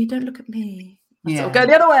me, don't look at me. Sort of go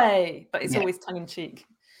the other way, but it's always tongue-in-cheek.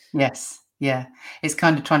 Yes, yeah. It's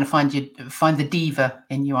kind of trying to find the diva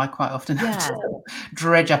in you. I quite often have to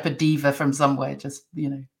dredge up a diva from somewhere, just,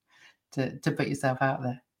 to put yourself out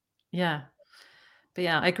there. Yeah. But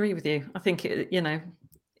I agree with you. I think,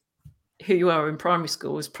 who you are in primary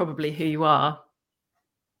school is probably who you are.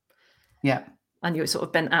 Yeah. And you're sort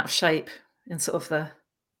of bent out of shape in sort of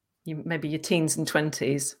maybe your teens and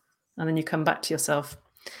 20s, and then you come back to yourself.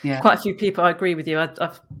 Yeah. Quite a few people, I agree with you.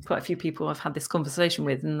 I've quite a few people I've had this conversation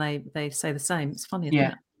with, and they say the same. It's funny, isn't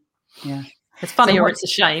it? Yeah. It's funny, or it's a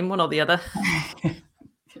shame, one or the other.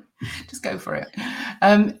 Just go for it.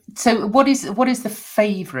 So what is the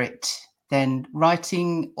favourite then,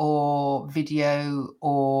 writing or video,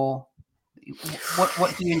 or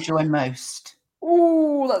what do you enjoy most?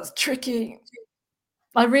 Oh, that's tricky.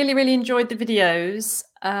 I really, really enjoyed the videos.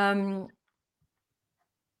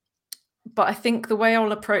 But I think the way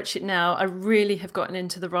I'll approach it now, I really have gotten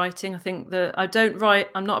into the writing. I think that I don't write,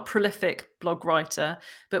 I'm not a prolific blog writer,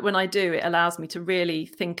 but when I do, it allows me to really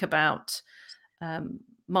think about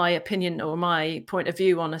my opinion or my point of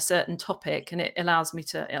view on a certain topic. And it allows me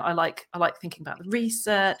to, I like thinking about the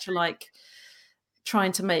research. I like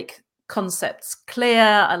trying to make concepts clear.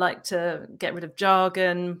 I like to get rid of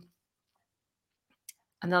jargon.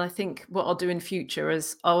 And then I think what I'll do in future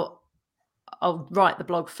is I'll write the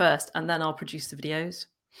blog first and then I'll produce the videos.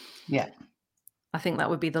 Yeah. I think that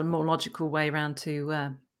would be the more logical way around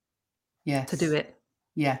to do it.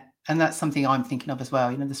 Yeah. And that's something I'm thinking of as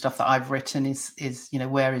well. You know, the stuff that I've written is, you know,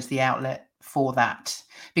 where is the outlet for that?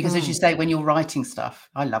 Because as you say, when you're writing stuff,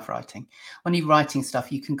 I love writing. When you're writing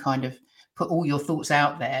stuff, you can kind of put all your thoughts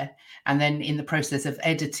out there. And then in the process of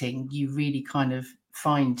editing, you really kind of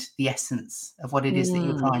find the essence of what it is that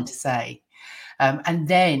you're trying to say. And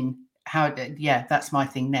then that's my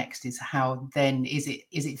thing next, is how then is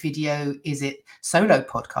it video, is it solo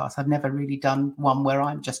podcast? I've never really done one where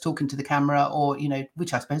I'm just talking to the camera, or, you know,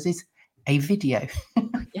 which I suppose is a video.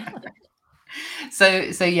 Yeah.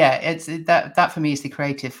 So yeah, it's that for me is the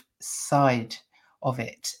creative side of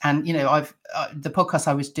it. And, you know, I've the podcast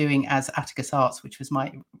I was doing as Atticus Arts, which was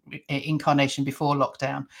my incarnation before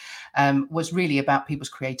lockdown, was really about people's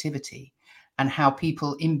creativity and how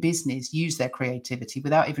people in business use their creativity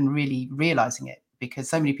without even really realizing it. Because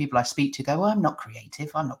so many people I speak to go, well, I'm not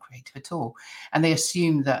creative at all. And they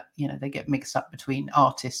assume that, you know, they get mixed up between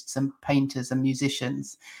artists and painters and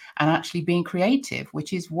musicians, and actually being creative,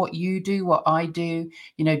 which is what you do, what I do,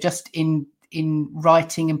 you know, just in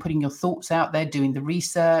writing and putting your thoughts out there, doing the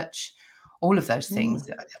research, all of those things,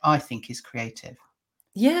 I think is creative.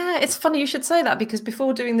 Yeah, it's funny you should say that, because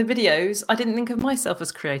before doing the videos, I didn't think of myself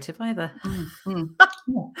as creative either.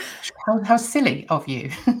 How silly of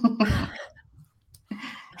you.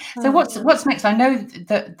 So what's next? I know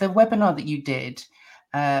that the webinar that you did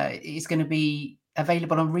is going to be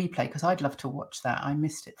available on replay, because I'd love to watch that. I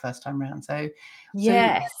missed it first time round. So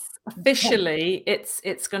yes, officially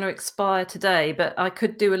it's going to expire today, but I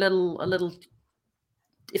could do a little.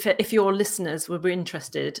 If your listeners were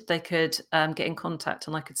interested, they could get in contact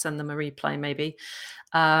and I could send them a replay maybe.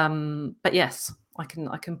 But yes, I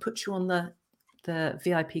can put you on the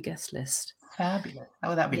VIP guest list. Fabulous.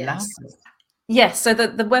 Oh, that'd be lovely. Yes. So the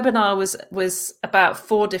webinar was about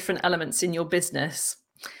 4 different elements in your business.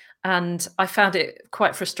 And I found it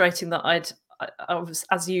quite frustrating that I was,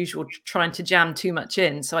 as usual, trying to jam too much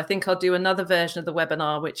in. So I think I'll do another version of the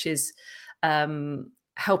webinar, which is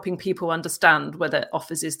helping people understand whether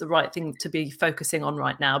offers is the right thing to be focusing on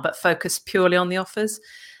right now, but focus purely on the offers.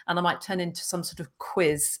 And I might turn into some sort of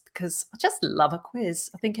quiz, because I just love a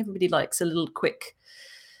quiz. I think everybody likes a little quick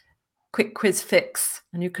quiz fix,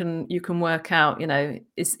 and you can work out, you know,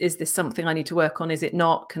 is this something I need to work on? Is it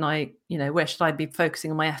not? Can I, you know, where should I be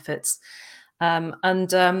focusing on my efforts?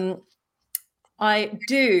 I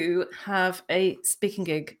do have a speaking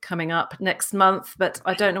gig coming up next month, but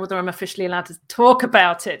I don't know whether I'm officially allowed to talk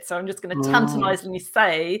about it. So I'm just going to tantalizingly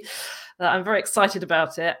say that I'm very excited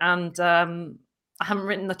about it. And I haven't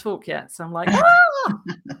written the talk yet. So I'm like,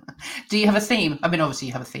 Do you have a theme? I mean, obviously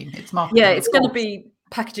you have a theme. It's marketing. Yeah, it's going to be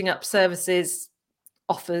packaging up services,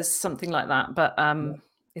 offers, something like that. But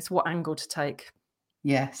it's what angle to take.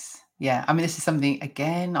 Yes. Yeah, I mean, this is something,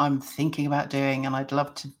 again, I'm thinking about doing, and I'd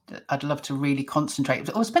love to really concentrate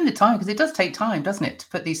or spend the time, because it does take time, doesn't it, to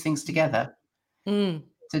put these things together, to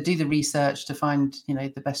do the research, to find, you know,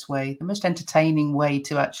 the best way, the most entertaining way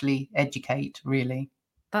to actually educate, really.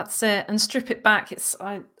 That's it, and strip it back.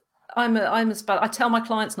 I'm as bad. I tell my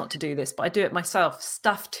clients not to do this, but I do it myself.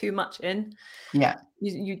 Stuff too much in. Yeah.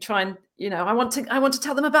 You try and, you know, I want to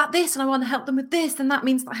tell them about this, and I want to help them with this, and that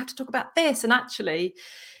means that I have to talk about this, and actually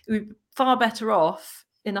we're far better off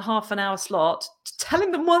in a half an hour slot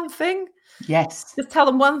telling them one thing. Yes. Just tell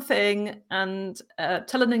them one thing and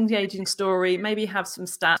tell an engaging story, maybe have some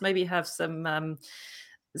stats, maybe have some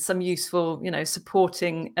useful, you know,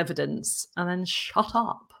 supporting evidence, and then shut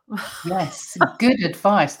up. Yes. Good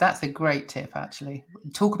advice. That's a great tip, actually.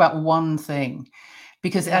 Talk about one thing,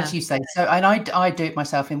 because as you say, so, and I do it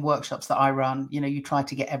myself in workshops that I run. You know, you try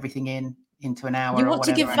to get everything into an hour. You want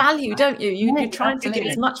to give value, don't you? You're trying to give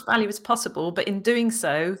as much value as possible, but in doing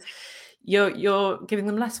so, you're giving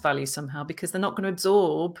them less value somehow, because they're not going to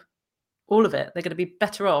absorb all of it. They're going to be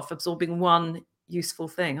better off absorbing one useful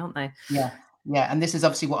thing, aren't they? Yeah. Yeah. And this is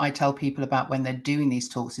obviously what I tell people about when they're doing these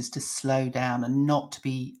talks, is to slow down and not to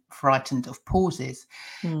be frightened of pauses,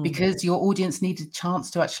 because your audience needs a chance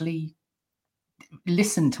to actually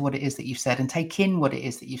listen to what it is that you've said and take in what it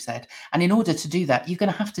is that you've said. And in order to do that, you're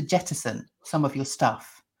going to have to jettison some of your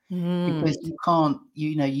stuff. because you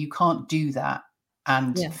can't do that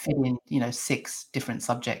and Yeah. fit in 6 different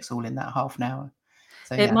subjects all in that half an hour.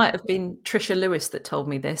 So It might have been Trisha Lewis that told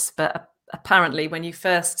me this, but apparently when you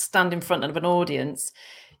first stand in front of an audience,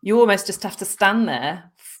 you almost just have to stand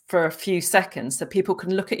there for a few seconds so people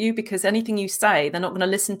can look at you, because anything you say, they're not going to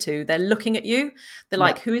listen to. They're looking at you. They're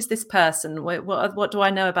like, who is this person? What do I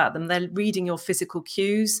know about them? They're reading your physical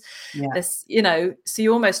cues. Yeah. This, so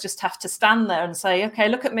you almost just have to stand there and say, okay,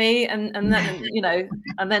 look at me. And then,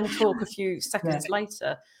 and then talk a few seconds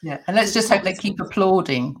later. Yeah. And let's just hope they keep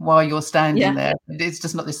applauding while you're standing there. It's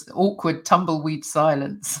just not this awkward tumbleweed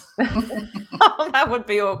silence. Oh, that would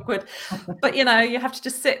be awkward. But, you have to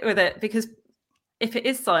just sit with it, because if it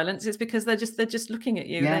is silence, it's because they're just looking at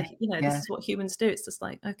you. This is what humans do. It's just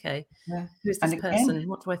like, okay, who's this person?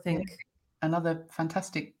 What do I think? Another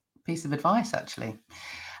fantastic piece of advice, actually.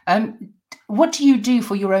 What do you do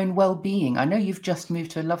for your own well-being? I know you've just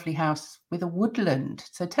moved to a lovely house with a woodland.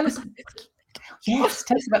 So tell us. Yes,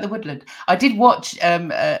 tell us about the woodland. I did watch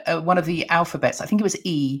one of the alphabets. I think it was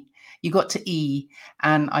E. You got to E,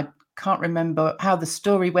 and I can't remember how the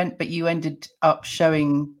story went, but you ended up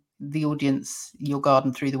showing the audience your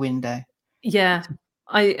garden through the window. Yeah,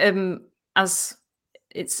 as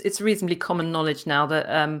it's reasonably common knowledge now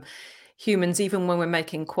that humans, even when we're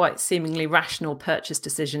making quite seemingly rational purchase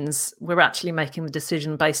decisions, we're actually making the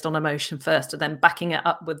decision based on emotion first, and then backing it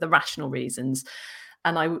up with the rational reasons.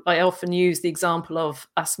 And I often use the example of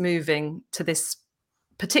us moving to this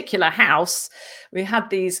particular house. We had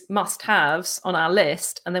these must-haves on our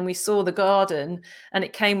list, and then we saw the garden, and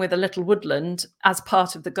it came with a little woodland as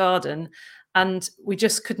part of the garden, and we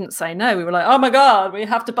just couldn't say no. We were like, oh my God, we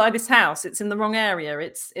have to buy this house. It's in the wrong area.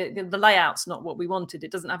 The layout's not what we wanted.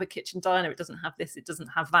 It doesn't have a kitchen diner. It doesn't have this. It doesn't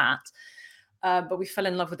have that. But we fell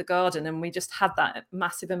in love with the garden, and we just had that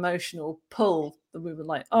massive emotional pull that we were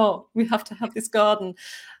like, oh, we have to have this garden.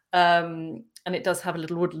 And it does have a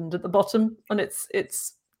little woodland at the bottom, and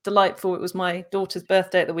it's delightful. It was my daughter's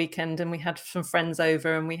birthday at the weekend, and we had some friends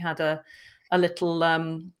over, and we had a little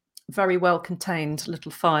very well contained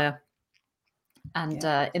little fire, and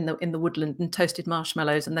in the woodland, and toasted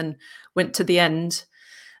marshmallows, and then went to the end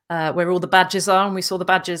where all the badgers are, and we saw the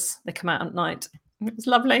badgers. They come out at night. It was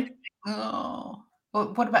lovely. Oh,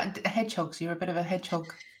 well, what about hedgehogs? You're a bit of a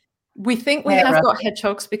hedgehog. We think we have got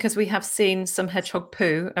hedgehogs because we have seen some hedgehog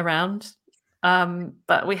poo around,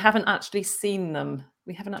 but we haven't actually seen them.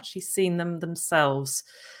 We haven't actually seen them themselves.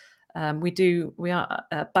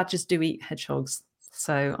 Badgers do eat hedgehogs,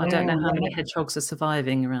 so I don't know how many hedgehogs are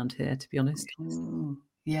surviving around here, to be honest.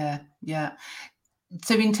 Yeah.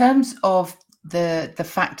 So in terms of the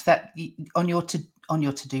fact that on your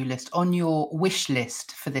to-do list, on your wish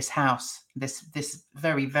list for this house, this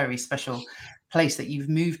very, very special place that you've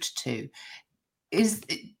moved to,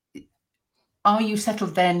 are you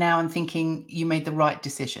settled there now and thinking you made the right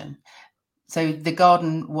decision? So the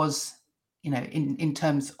garden was, in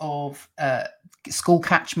terms of school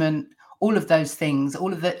catchment, all of those things,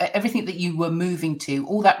 everything that you were moving to,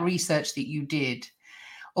 all that research that you did,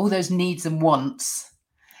 all those needs and wants,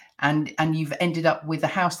 and you've ended up with a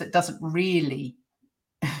house that doesn't really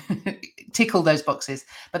tickle those boxes,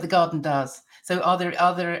 but the garden does. So are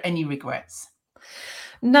there any regrets?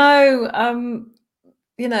 No,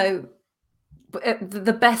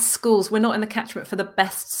 the best schools, we're not in the catchment for the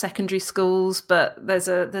best secondary schools, but there's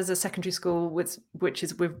a secondary school which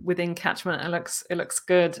is within catchment. It looks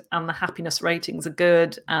good, and the happiness ratings are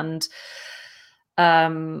good, and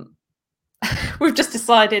we've just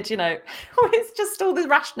decided, it's just all the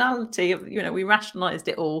rationality of, we rationalized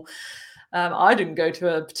it all. I didn't go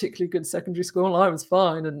to a particularly good secondary school. I was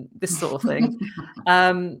fine, and this sort of thing.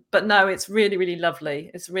 But no, it's really, really lovely.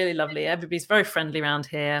 It's really lovely. Everybody's very friendly around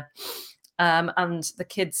here. And the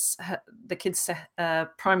kids,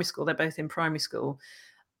 primary school, they're both in primary school.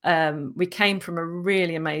 We came from a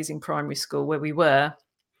really amazing primary school where we were.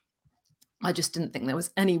 I just didn't think there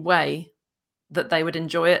was any way that they would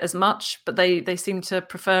enjoy it as much, but they seem to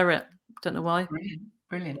prefer it. Don't know why.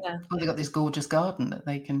 Brilliant. Yeah. Well, they've got this gorgeous garden that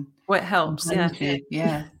they can. Well, it helps.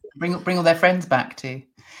 Yeah. Bring all their friends back to.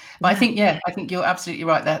 But I think you're absolutely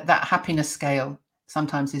right. That happiness scale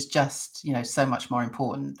sometimes is just, so much more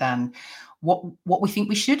important than what we think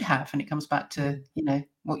we should have. And it comes back to,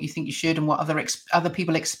 what you think you should and what other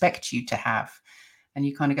people expect you to have. And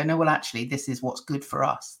you kind of go, no, well, actually, this is what's good for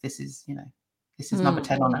us. This is number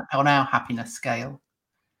 10 on our happiness scale.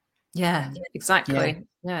 Yeah, exactly.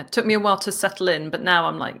 Yeah, it took me a while to settle in, but now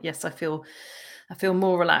I'm like, yes, I feel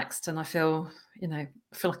more relaxed, and I feel like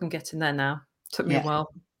I'm getting there now. Took me a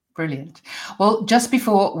while. Brilliant. Well, just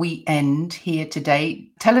before we end here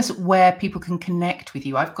today, tell us where people can connect with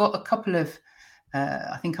you. I've got a couple of,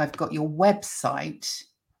 I think I've got your website.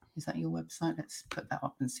 Is that your website? Let's put that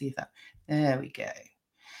up and see if that, there we go.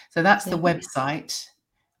 So that's the website.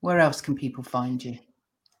 Where else can people find you?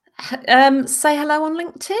 Say hello on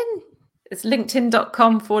LinkedIn. It's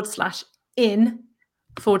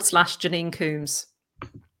linkedin.com/in/Janine Coombs.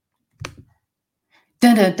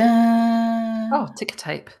 Da, da, da. Oh, ticker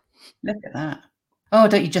tape. Look at that. Oh,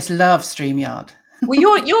 don't you just love StreamYard?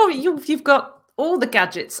 Well, you've got all the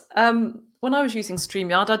gadgets. When I was using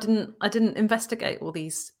StreamYard, I didn't investigate all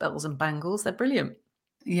these bells and bangles. They're brilliant.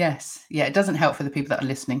 Yes. Yeah, it doesn't help for the people that are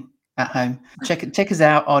listening at home. Check us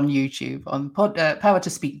out on YouTube, on Power to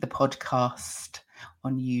Speak, the podcast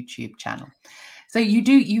on YouTube channel. So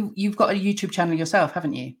you've got a YouTube channel yourself,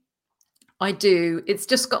 haven't you? I do. It's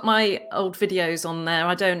just got my old videos on there.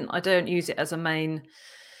 I don't use it as a main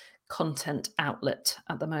content outlet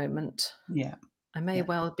at the moment. Yeah. I may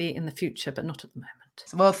well be in the future, but not at the moment.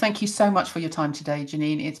 Well, thank you so much for your time today,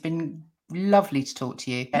 Janine. It's been lovely to talk to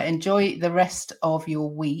you. Enjoy the rest of your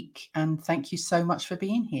week, and thank you so much for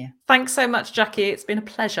being here. Thanks so much, Jackie. It's been a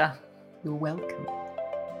pleasure. You're welcome.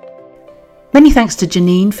 Many thanks to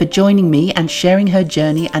Janine for joining me and sharing her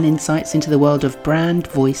journey and insights into the world of brand,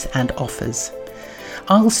 voice and offers.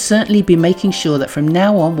 I'll certainly be making sure that from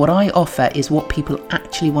now on what I offer is what people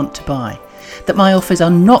actually want to buy, that my offers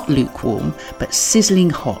are not lukewarm but sizzling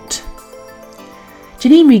hot.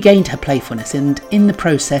 Janine regained her playfulness and in the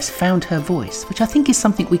process found her voice, which I think is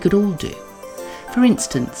something we could all do. For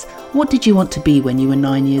instance, what did you want to be when you were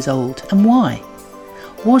 9 years old and why?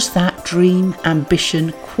 Was that dream,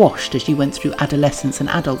 ambition quashed as you went through adolescence and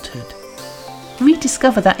adulthood?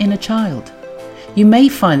 Rediscover that inner child. You may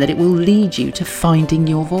find that it will lead you to finding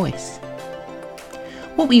your voice.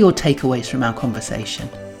 What were your takeaways from our conversation?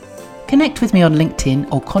 Connect with me on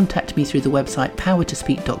LinkedIn or contact me through the website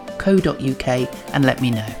powertospeak.co.uk and let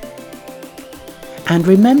me know. And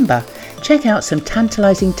remember, check out some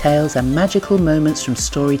tantalising tales and magical moments from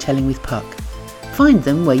Storytelling with Puck. Find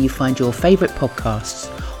them where you find your favourite podcasts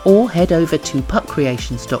or head over to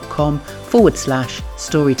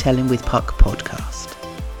puckcreations.com/Storytelling with Puck podcast.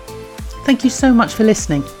 Thank you so much for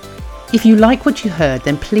listening. If you like what you heard,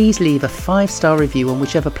 then please leave a 5-star review on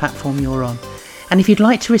whichever platform you're on. And if you'd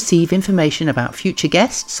like to receive information about future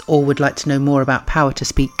guests or would like to know more about Power to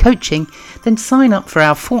Speak coaching, then sign up for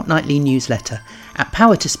our fortnightly newsletter at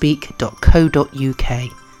powertospeak.co.uk.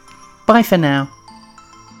 Bye for now.